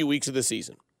last few weeks of the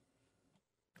season.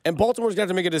 And Baltimore's got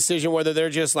to make a decision whether they're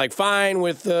just like fine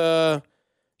with they're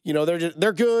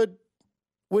good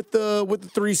with the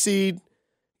 3 seed.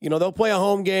 You know, they'll play a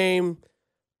home game,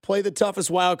 play the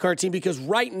toughest wild card team, because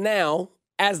right now,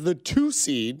 as the 2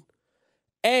 seed,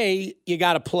 you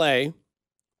got to play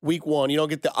week 1. You don't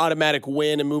get the automatic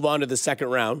win and move on to the second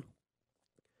round.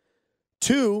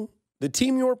 2, the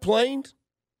team you're playing,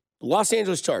 the Los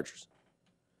Angeles Chargers.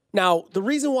 Now, the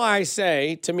reason why I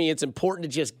say, to me, it's important to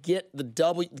just get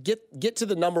to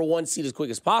the number 1 seed as quick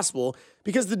as possible,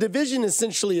 because the division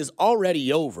essentially is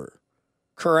already over,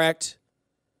 correct?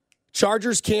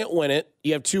 Chargers can't win it.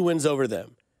 You have 2 wins over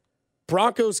them.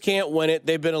 Broncos can't win it.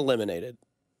 They've been eliminated.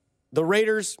 The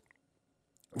Raiders,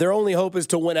 their only hope is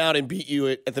to win out and beat you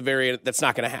at the very end. That's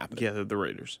not going to happen. Yeah, they're the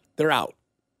Raiders. They're out.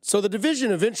 So the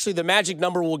division, eventually, the magic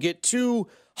number will get too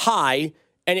high,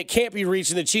 and it can't be reached,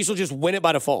 and the Chiefs will just win it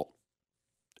by default.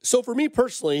 So for me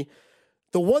personally,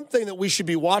 the one thing that we should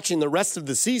be watching the rest of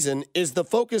the season is the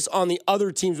focus on the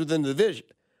other teams within the division,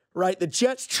 right? The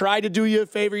Jets tried to do you a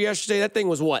favor yesterday. That thing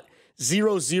was what?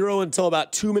 0-0 until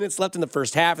about 2 minutes left in the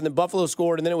first half, and then Buffalo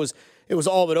scored, and then it was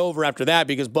all but over after that,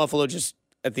 because Buffalo just,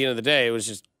 at the end of the day, it was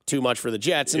just too much for the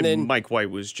Jets. And then Mike White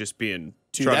was just being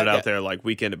trotted out there like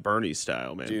Weekend at Bernie's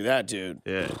style, man. Dude, that dude.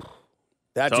 Yeah.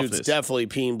 That Toughness. dude's definitely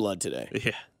peeing blood today.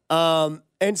 Yeah.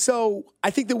 And so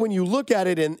I think that when you look at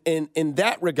it in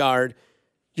that regard,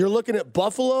 you're looking at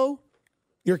Buffalo,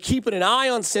 you're keeping an eye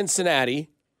on Cincinnati,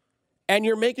 and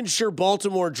you're making sure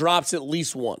Baltimore drops at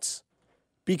least once.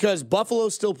 Because Buffalo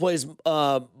still plays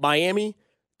Miami.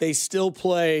 They still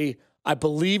play, I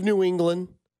believe, New England.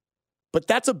 But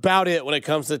that's about it when it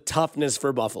comes to toughness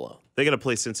for Buffalo. They got to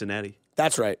play Cincinnati.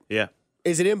 That's right. Yeah.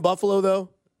 Is it in Buffalo, though?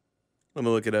 Let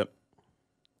me look it up.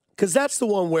 Because that's the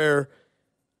one where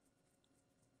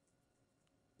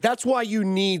that's why you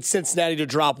need Cincinnati to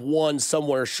drop 1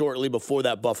 somewhere shortly before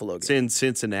that Buffalo game. It's in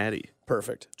Cincinnati.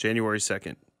 Perfect. January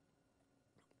 2nd.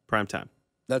 Prime time.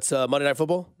 That's Monday Night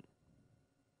Football?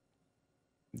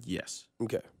 Yes.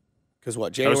 Okay. Because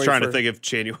what, January 1st? I was trying to think if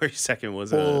January 2nd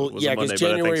was a Monday. Yeah, because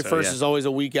January 1st is always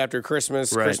a week after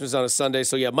Christmas. Right. Christmas on a Sunday.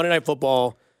 So, yeah, Monday Night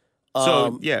Football.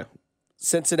 Yeah.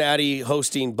 Cincinnati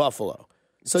hosting Buffalo.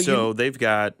 So they've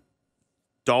got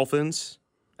Dolphins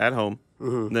at home.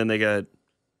 Mm-hmm. And then they got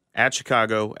at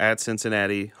Chicago, at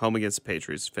Cincinnati, home against the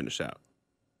Patriots, finish out.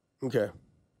 Okay.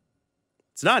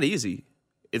 It's not easy.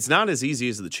 It's not as easy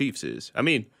as the Chiefs is. I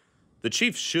mean, the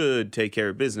Chiefs should take care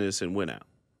of business and win out.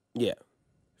 Yeah.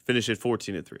 Finish at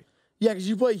 14-3. Yeah, because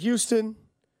you play Houston,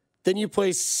 then you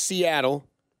play Seattle,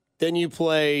 then you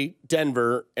play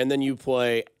Denver, and then you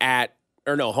play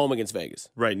home against Vegas.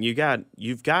 Right, and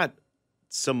you've got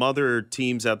some other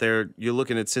teams out there. You're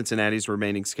looking at Cincinnati's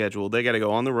remaining schedule. They got to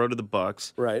go on the road to the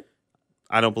Bucs. Right.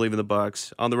 I don't believe in the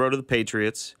Bucs. On the road to the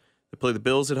Patriots. They play the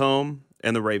Bills at home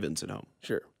and the Ravens at home.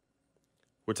 Sure.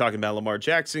 We're talking about Lamar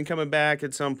Jackson coming back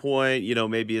at some point.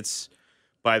 Maybe it's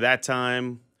by that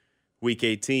time, week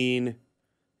 18.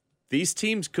 These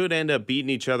teams could end up beating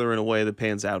each other in a way that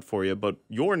pans out for you. But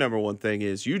your number one thing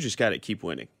is you just got to keep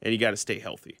winning, and you got to stay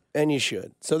healthy. And you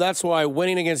should. So that's why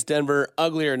winning against Denver,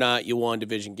 ugly or not, you won a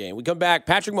division game. We come back.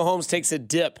 Patrick Mahomes takes a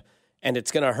dip, and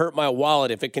it's going to hurt my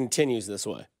wallet if it continues this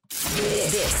way.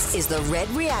 This is the Red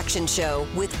Reaction Show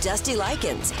with Dusty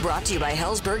Likens, brought to you by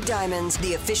Hellsberg Diamonds,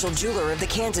 the official jeweler of the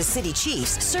Kansas City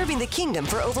Chiefs, serving the kingdom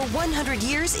for over 100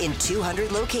 years in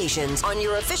 200 locations. On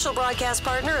your official broadcast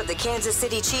partner of the Kansas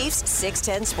City Chiefs,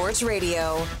 610 Sports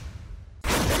Radio.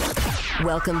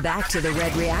 Welcome back to the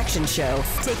Red Reaction Show.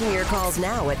 Taking your calls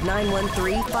now at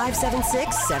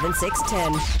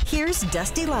 913-576-7610. Here's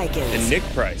Dusty Likens. And Nick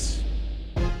Price.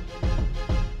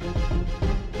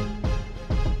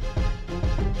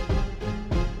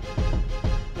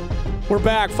 We're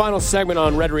back. Final segment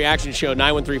on Red Reaction Show,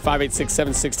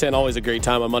 913-586-7610. Always a great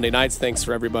time on Monday nights. Thanks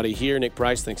for everybody here. Nick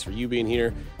Price, thanks for you being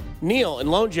here. Neil and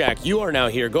Lone Jack, you are now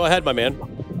here. Go ahead, my man.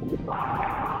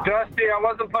 Dusty, I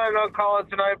wasn't planning on calling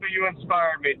tonight, but you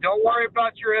inspired me. Don't worry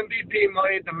about your MVP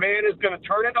money. The man is going to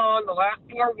turn it on the last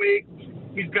 4 weeks.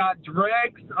 He's got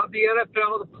dregs of the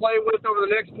NFL to play with over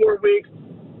the next 4 weeks.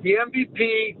 The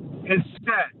MVP is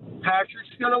set.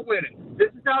 Patrick's going to win it.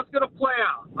 This is how it's going to play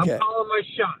out. I'm calling my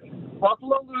shot.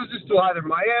 Buffalo loses to either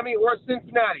Miami or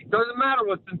Cincinnati. Doesn't matter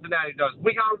what Cincinnati does.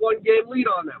 We got a one-game lead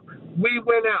on them. We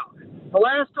win out. The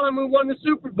last time we won the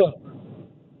Super Bowl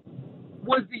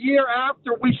was the year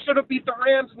after we should have beat the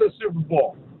Rams in the Super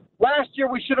Bowl. Last year,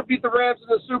 we should have beat the Rams in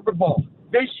the Super Bowl.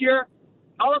 This year,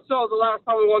 also the last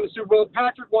time we won the Super Bowl,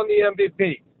 Patrick won the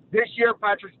MVP. This year,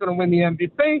 Patrick's going to win the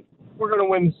MVP. We're going to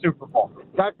win the Super Bowl.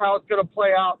 That's how it's going to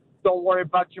play out. Don't worry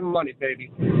about your money,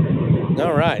 baby.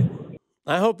 All right.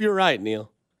 I hope you're right,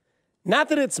 Neil. Not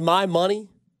that it's my money.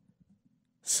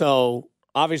 So,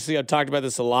 obviously, I've talked about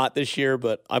this a lot this year,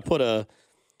 but I put a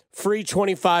free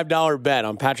 $25 bet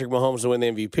on Patrick Mahomes to win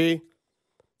the MVP.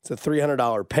 It's a $300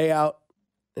 payout.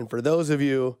 And for those of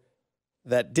you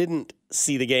that didn't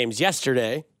see the games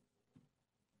yesterday,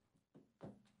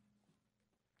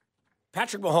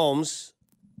 Patrick Mahomes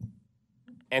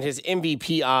and his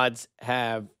MVP odds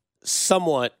have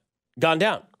somewhat gone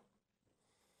down.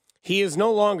 He is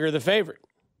no longer the favorite.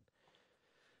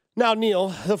 Now, Neil,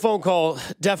 the phone call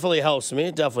definitely helps me.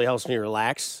 It definitely helps me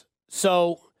relax.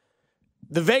 So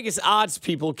the Vegas odds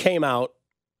people came out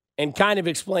and kind of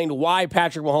explained why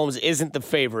Patrick Mahomes isn't the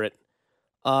favorite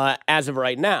as of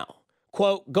right now.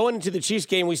 Quote, going into the Chiefs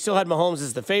game, we still had Mahomes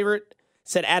as the favorite,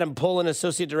 said Adam Pullen,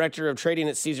 Associate Director of Trading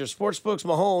at Caesars Sportsbooks.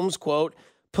 Mahomes, quote,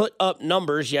 put up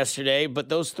numbers yesterday, but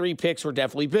those 3 picks were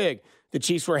definitely big. The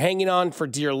Chiefs were hanging on for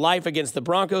dear life against the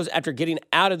Broncos after getting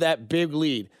out of that big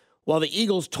lead, while the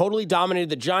Eagles totally dominated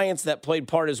the Giants. That played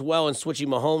part as well in switching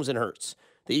Mahomes and Hurts.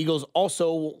 The Eagles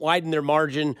also widened their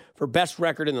margin for best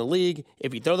record in the league.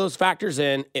 If you throw those factors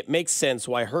in, it makes sense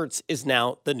why Hurts is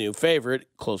now the new favorite,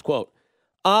 close quote.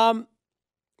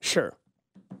 Sure.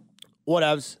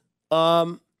 Whatevs.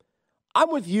 I'm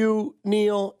with you,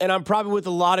 Neil, and I'm probably with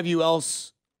a lot of you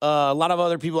else, a lot of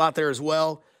other people out there as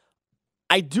well.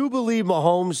 I do believe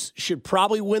Mahomes should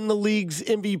probably win the league's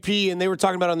MVP, and they were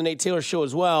talking about it on the Nate Taylor show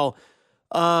as well,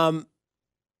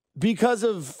 because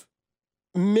of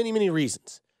many, many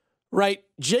reasons, right?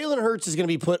 Jalen Hurts is going to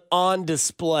be put on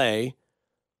display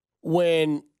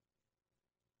when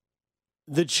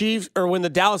the Chiefs or when the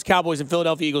Dallas Cowboys and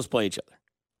Philadelphia Eagles play each other.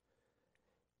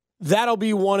 That'll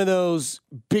be one of those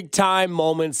big-time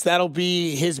moments. That'll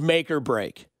be his make or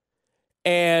break.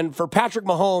 And for Patrick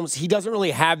Mahomes, he doesn't really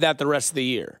have that the rest of the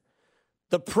year.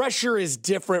 The pressure is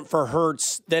different for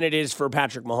Hurts than it is for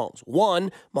Patrick Mahomes.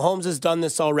 One, Mahomes has done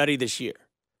this already this year,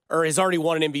 or has already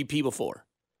won an MVP before.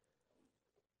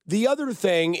 The other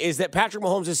thing is that Patrick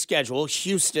Mahomes' schedule,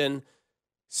 Houston,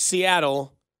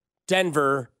 Seattle,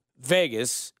 Denver,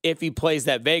 Vegas, if he plays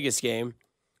that Vegas game,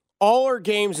 all are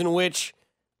games in which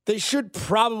they should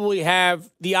probably have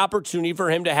the opportunity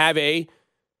for him to have a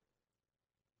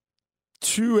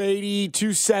 280,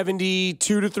 270,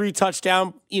 2 to 3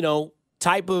 touchdown,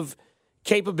 type of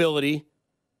capability.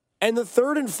 And the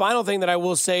third and final thing that I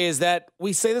will say is that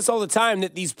we say this all the time,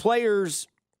 that these players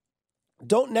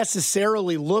don't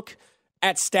necessarily look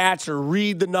at stats or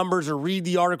read the numbers or read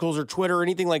the articles or Twitter or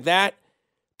anything like that,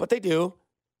 but they do.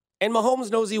 And Mahomes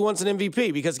knows he wants an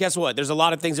MVP because guess what? There's a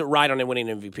lot of things that ride on him winning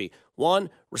an MVP. 1,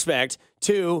 respect.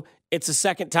 2, it's a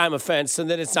second-time offense, and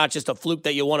then it's not just a fluke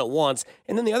that you won it once.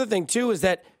 And then the other thing, too, is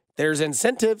that there's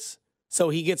incentives. So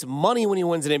he gets money when he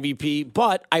wins an MVP.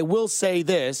 But I will say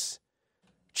this.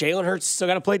 Jalen Hurts still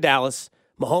got to play Dallas.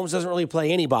 Mahomes doesn't really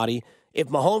play anybody. If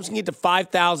Mahomes can get to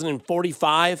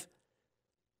 5,045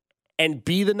 and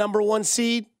be the number 1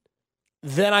 seed,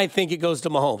 then I think it goes to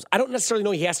Mahomes. I don't necessarily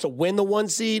know he has to win the 1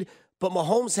 seed, but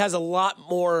Mahomes has a lot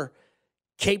more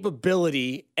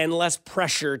capability and less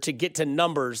pressure to get to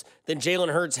numbers than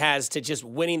Jalen Hurts has to just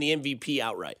winning the MVP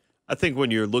outright. I think when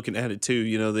you're looking at it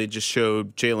too, they just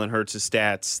showed Jalen Hurts'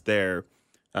 stats there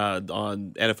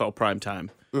on NFL Primetime.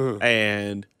 Mm-hmm.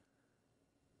 And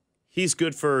he's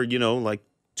good for, like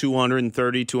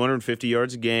 230, 250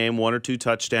 yards a game, 1 or 2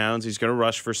 touchdowns. He's going to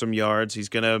rush for some yards. He's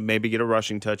going to maybe get a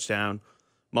rushing touchdown.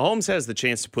 Mahomes has the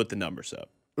chance to put the numbers up.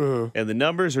 Mm-hmm. And the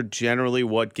numbers are generally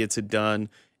what gets it done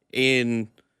in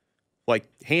like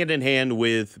hand in hand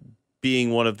with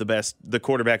being one of the best, the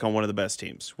quarterback on one of the best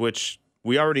teams, which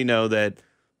we already know that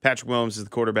Patrick Mahomes is the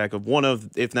quarterback of one of,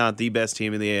 if not the best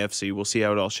team in the AFC. We'll see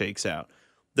how it all shakes out.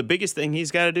 The biggest thing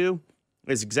he's got to do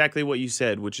is exactly what you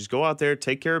said, which is go out there,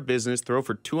 take care of business, throw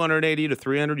for 280 to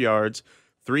 300 yards,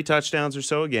 3 touchdowns or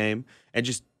so a game, and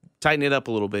just tighten it up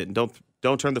a little bit and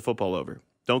don't turn the football over.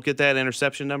 Don't get that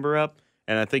interception number up,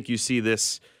 and I think you see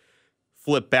this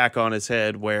flip back on his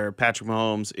head where Patrick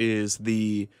Mahomes is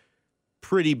the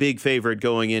pretty big favorite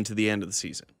going into the end of the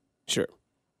season. Sure.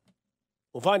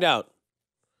 We'll find out.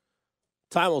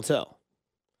 Time will tell.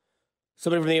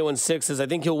 Somebody from the 816 says, I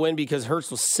think he'll win because Hurts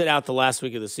will sit out the last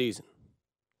week of the season.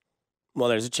 Well,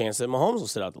 there's a chance that Mahomes will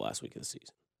sit out the last week of the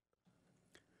season.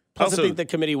 Plus, I think the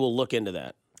committee will look into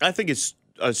that. I think it's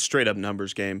a straight-up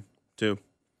numbers game, too.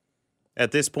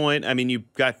 At this point, I mean,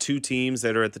 you've got 2 teams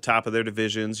that are at the top of their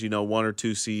divisions, 1 or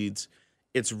 2 seeds.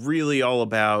 It's really all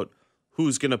about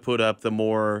who's going to put up the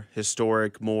more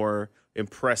historic, more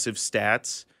impressive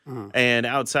stats. Mm-hmm. And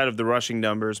outside of the rushing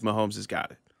numbers, Mahomes has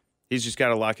got it. He's just got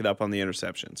to lock it up on the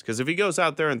interceptions. Because if he goes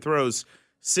out there and throws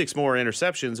 6 more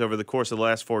interceptions over the course of the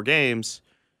last 4 games,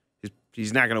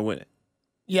 he's not going to win it.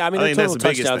 Yeah, I mean, the total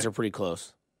touchdowns are pretty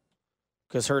close.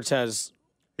 Because Hurts has...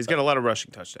 He's got a lot of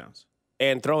rushing touchdowns.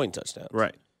 And throwing touchdowns.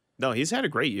 Right. No, he's had a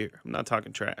great year. I'm not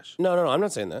talking trash. No, I'm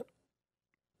not saying that.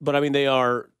 But, I mean, they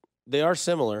are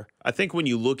similar. I think when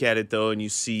you look at it, though, and you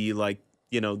see, like,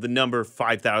 the number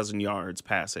 5,000 yards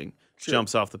passing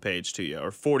jumps off the page to you, or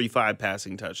 45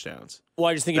 passing touchdowns. Well,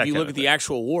 I just think if you look at the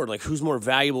actual award, like, who's more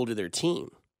valuable to their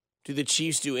team? Do the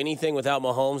Chiefs do anything without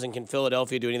Mahomes, and can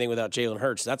Philadelphia do anything without Jalen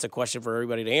Hurts? That's a question for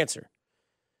everybody to answer.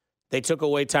 They took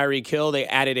away Tyreek Hill. They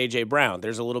added A.J. Brown.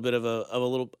 There's a little bit of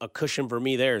a cushion for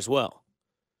me there as well.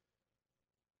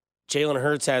 Jalen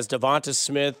Hurts has Devonta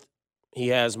Smith. He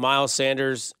has Miles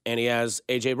Sanders, and he has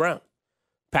A.J. Brown.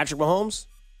 Patrick Mahomes,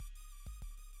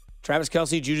 Travis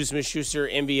Kelce, Juju Smith-Schuster,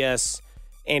 MVS,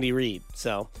 Andy Reid.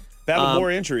 So battle more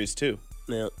injuries too.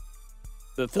 Yeah.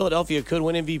 But Philadelphia could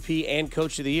win MVP and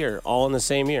Coach of the Year all in the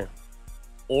same year.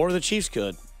 Or the Chiefs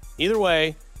could. Either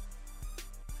way,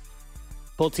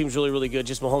 both teams really, really good.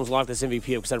 Just Mahomes locked this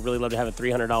MVP up because I'd really love to have a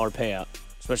 $300 payout,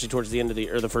 especially towards the end of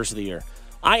the first of the year.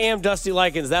 I am Dusty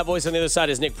Likens. That voice on the other side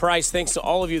is Nick Price. Thanks to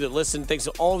all of you that listened. Thanks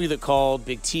to all of you that called.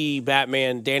 Big T,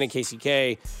 Batman, Dan and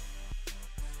KCK,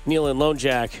 Neil and Lone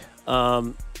Jack.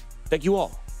 Thank you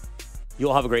all. You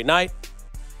all have a great night.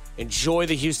 Enjoy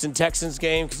the Houston Texans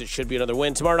game because it should be another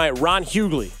win. Tomorrow night, Ron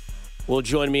Hughley will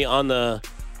join me on the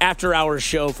After Hours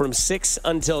show from 6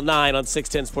 until 9 on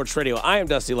 610 Sports Radio. I am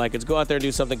Dusty Likens. Go out there and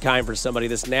do something kind for somebody.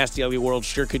 This nasty, ugly world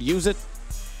sure could use it.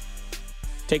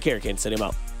 Take care, Kansas City. I'm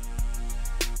out.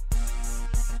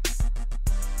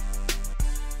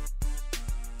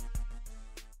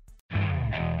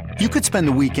 You could spend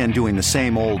the weekend doing the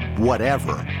same old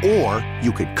whatever, or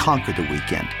you could conquer the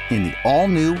weekend in the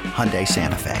all-new Hyundai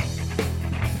Santa Fe.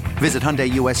 Visit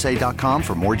HyundaiUSA.com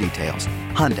for more details.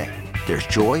 Hyundai, there's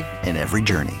joy in every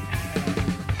journey.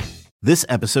 This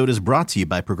episode is brought to you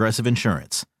by Progressive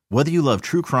Insurance. Whether you love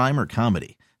true crime or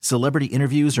comedy, celebrity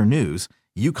interviews or news,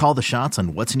 you call the shots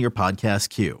on what's in your podcast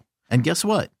queue. And guess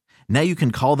what? Now you can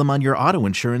call them on your auto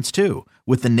insurance too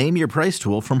with the Name Your Price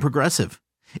tool from Progressive.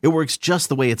 It works just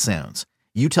the way it sounds.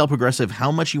 You tell Progressive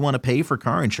how much you want to pay for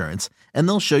car insurance, and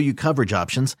they'll show you coverage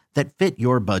options that fit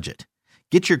your budget.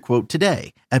 Get your quote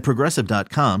today at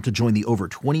Progressive.com to join the over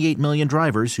 28 million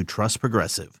drivers who trust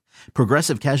Progressive.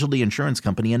 Progressive Casualty Insurance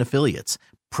Company and Affiliates.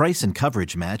 Price and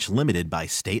coverage match limited by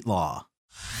state law.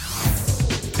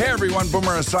 Hey everyone,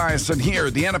 Boomer Esiason here.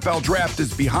 The NFL Draft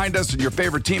is behind us and your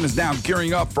favorite team is now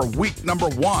gearing up for week number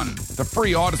 1. The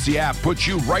free Odyssey app puts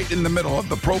you right in the middle of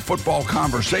the pro football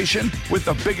conversation with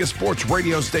the biggest sports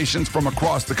radio stations from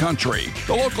across the country.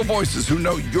 The local voices who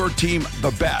know your team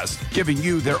the best, giving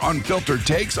you their unfiltered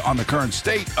takes on the current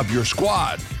state of your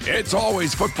squad. It's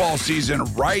always football season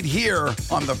right here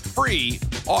on the free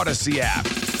Odyssey app.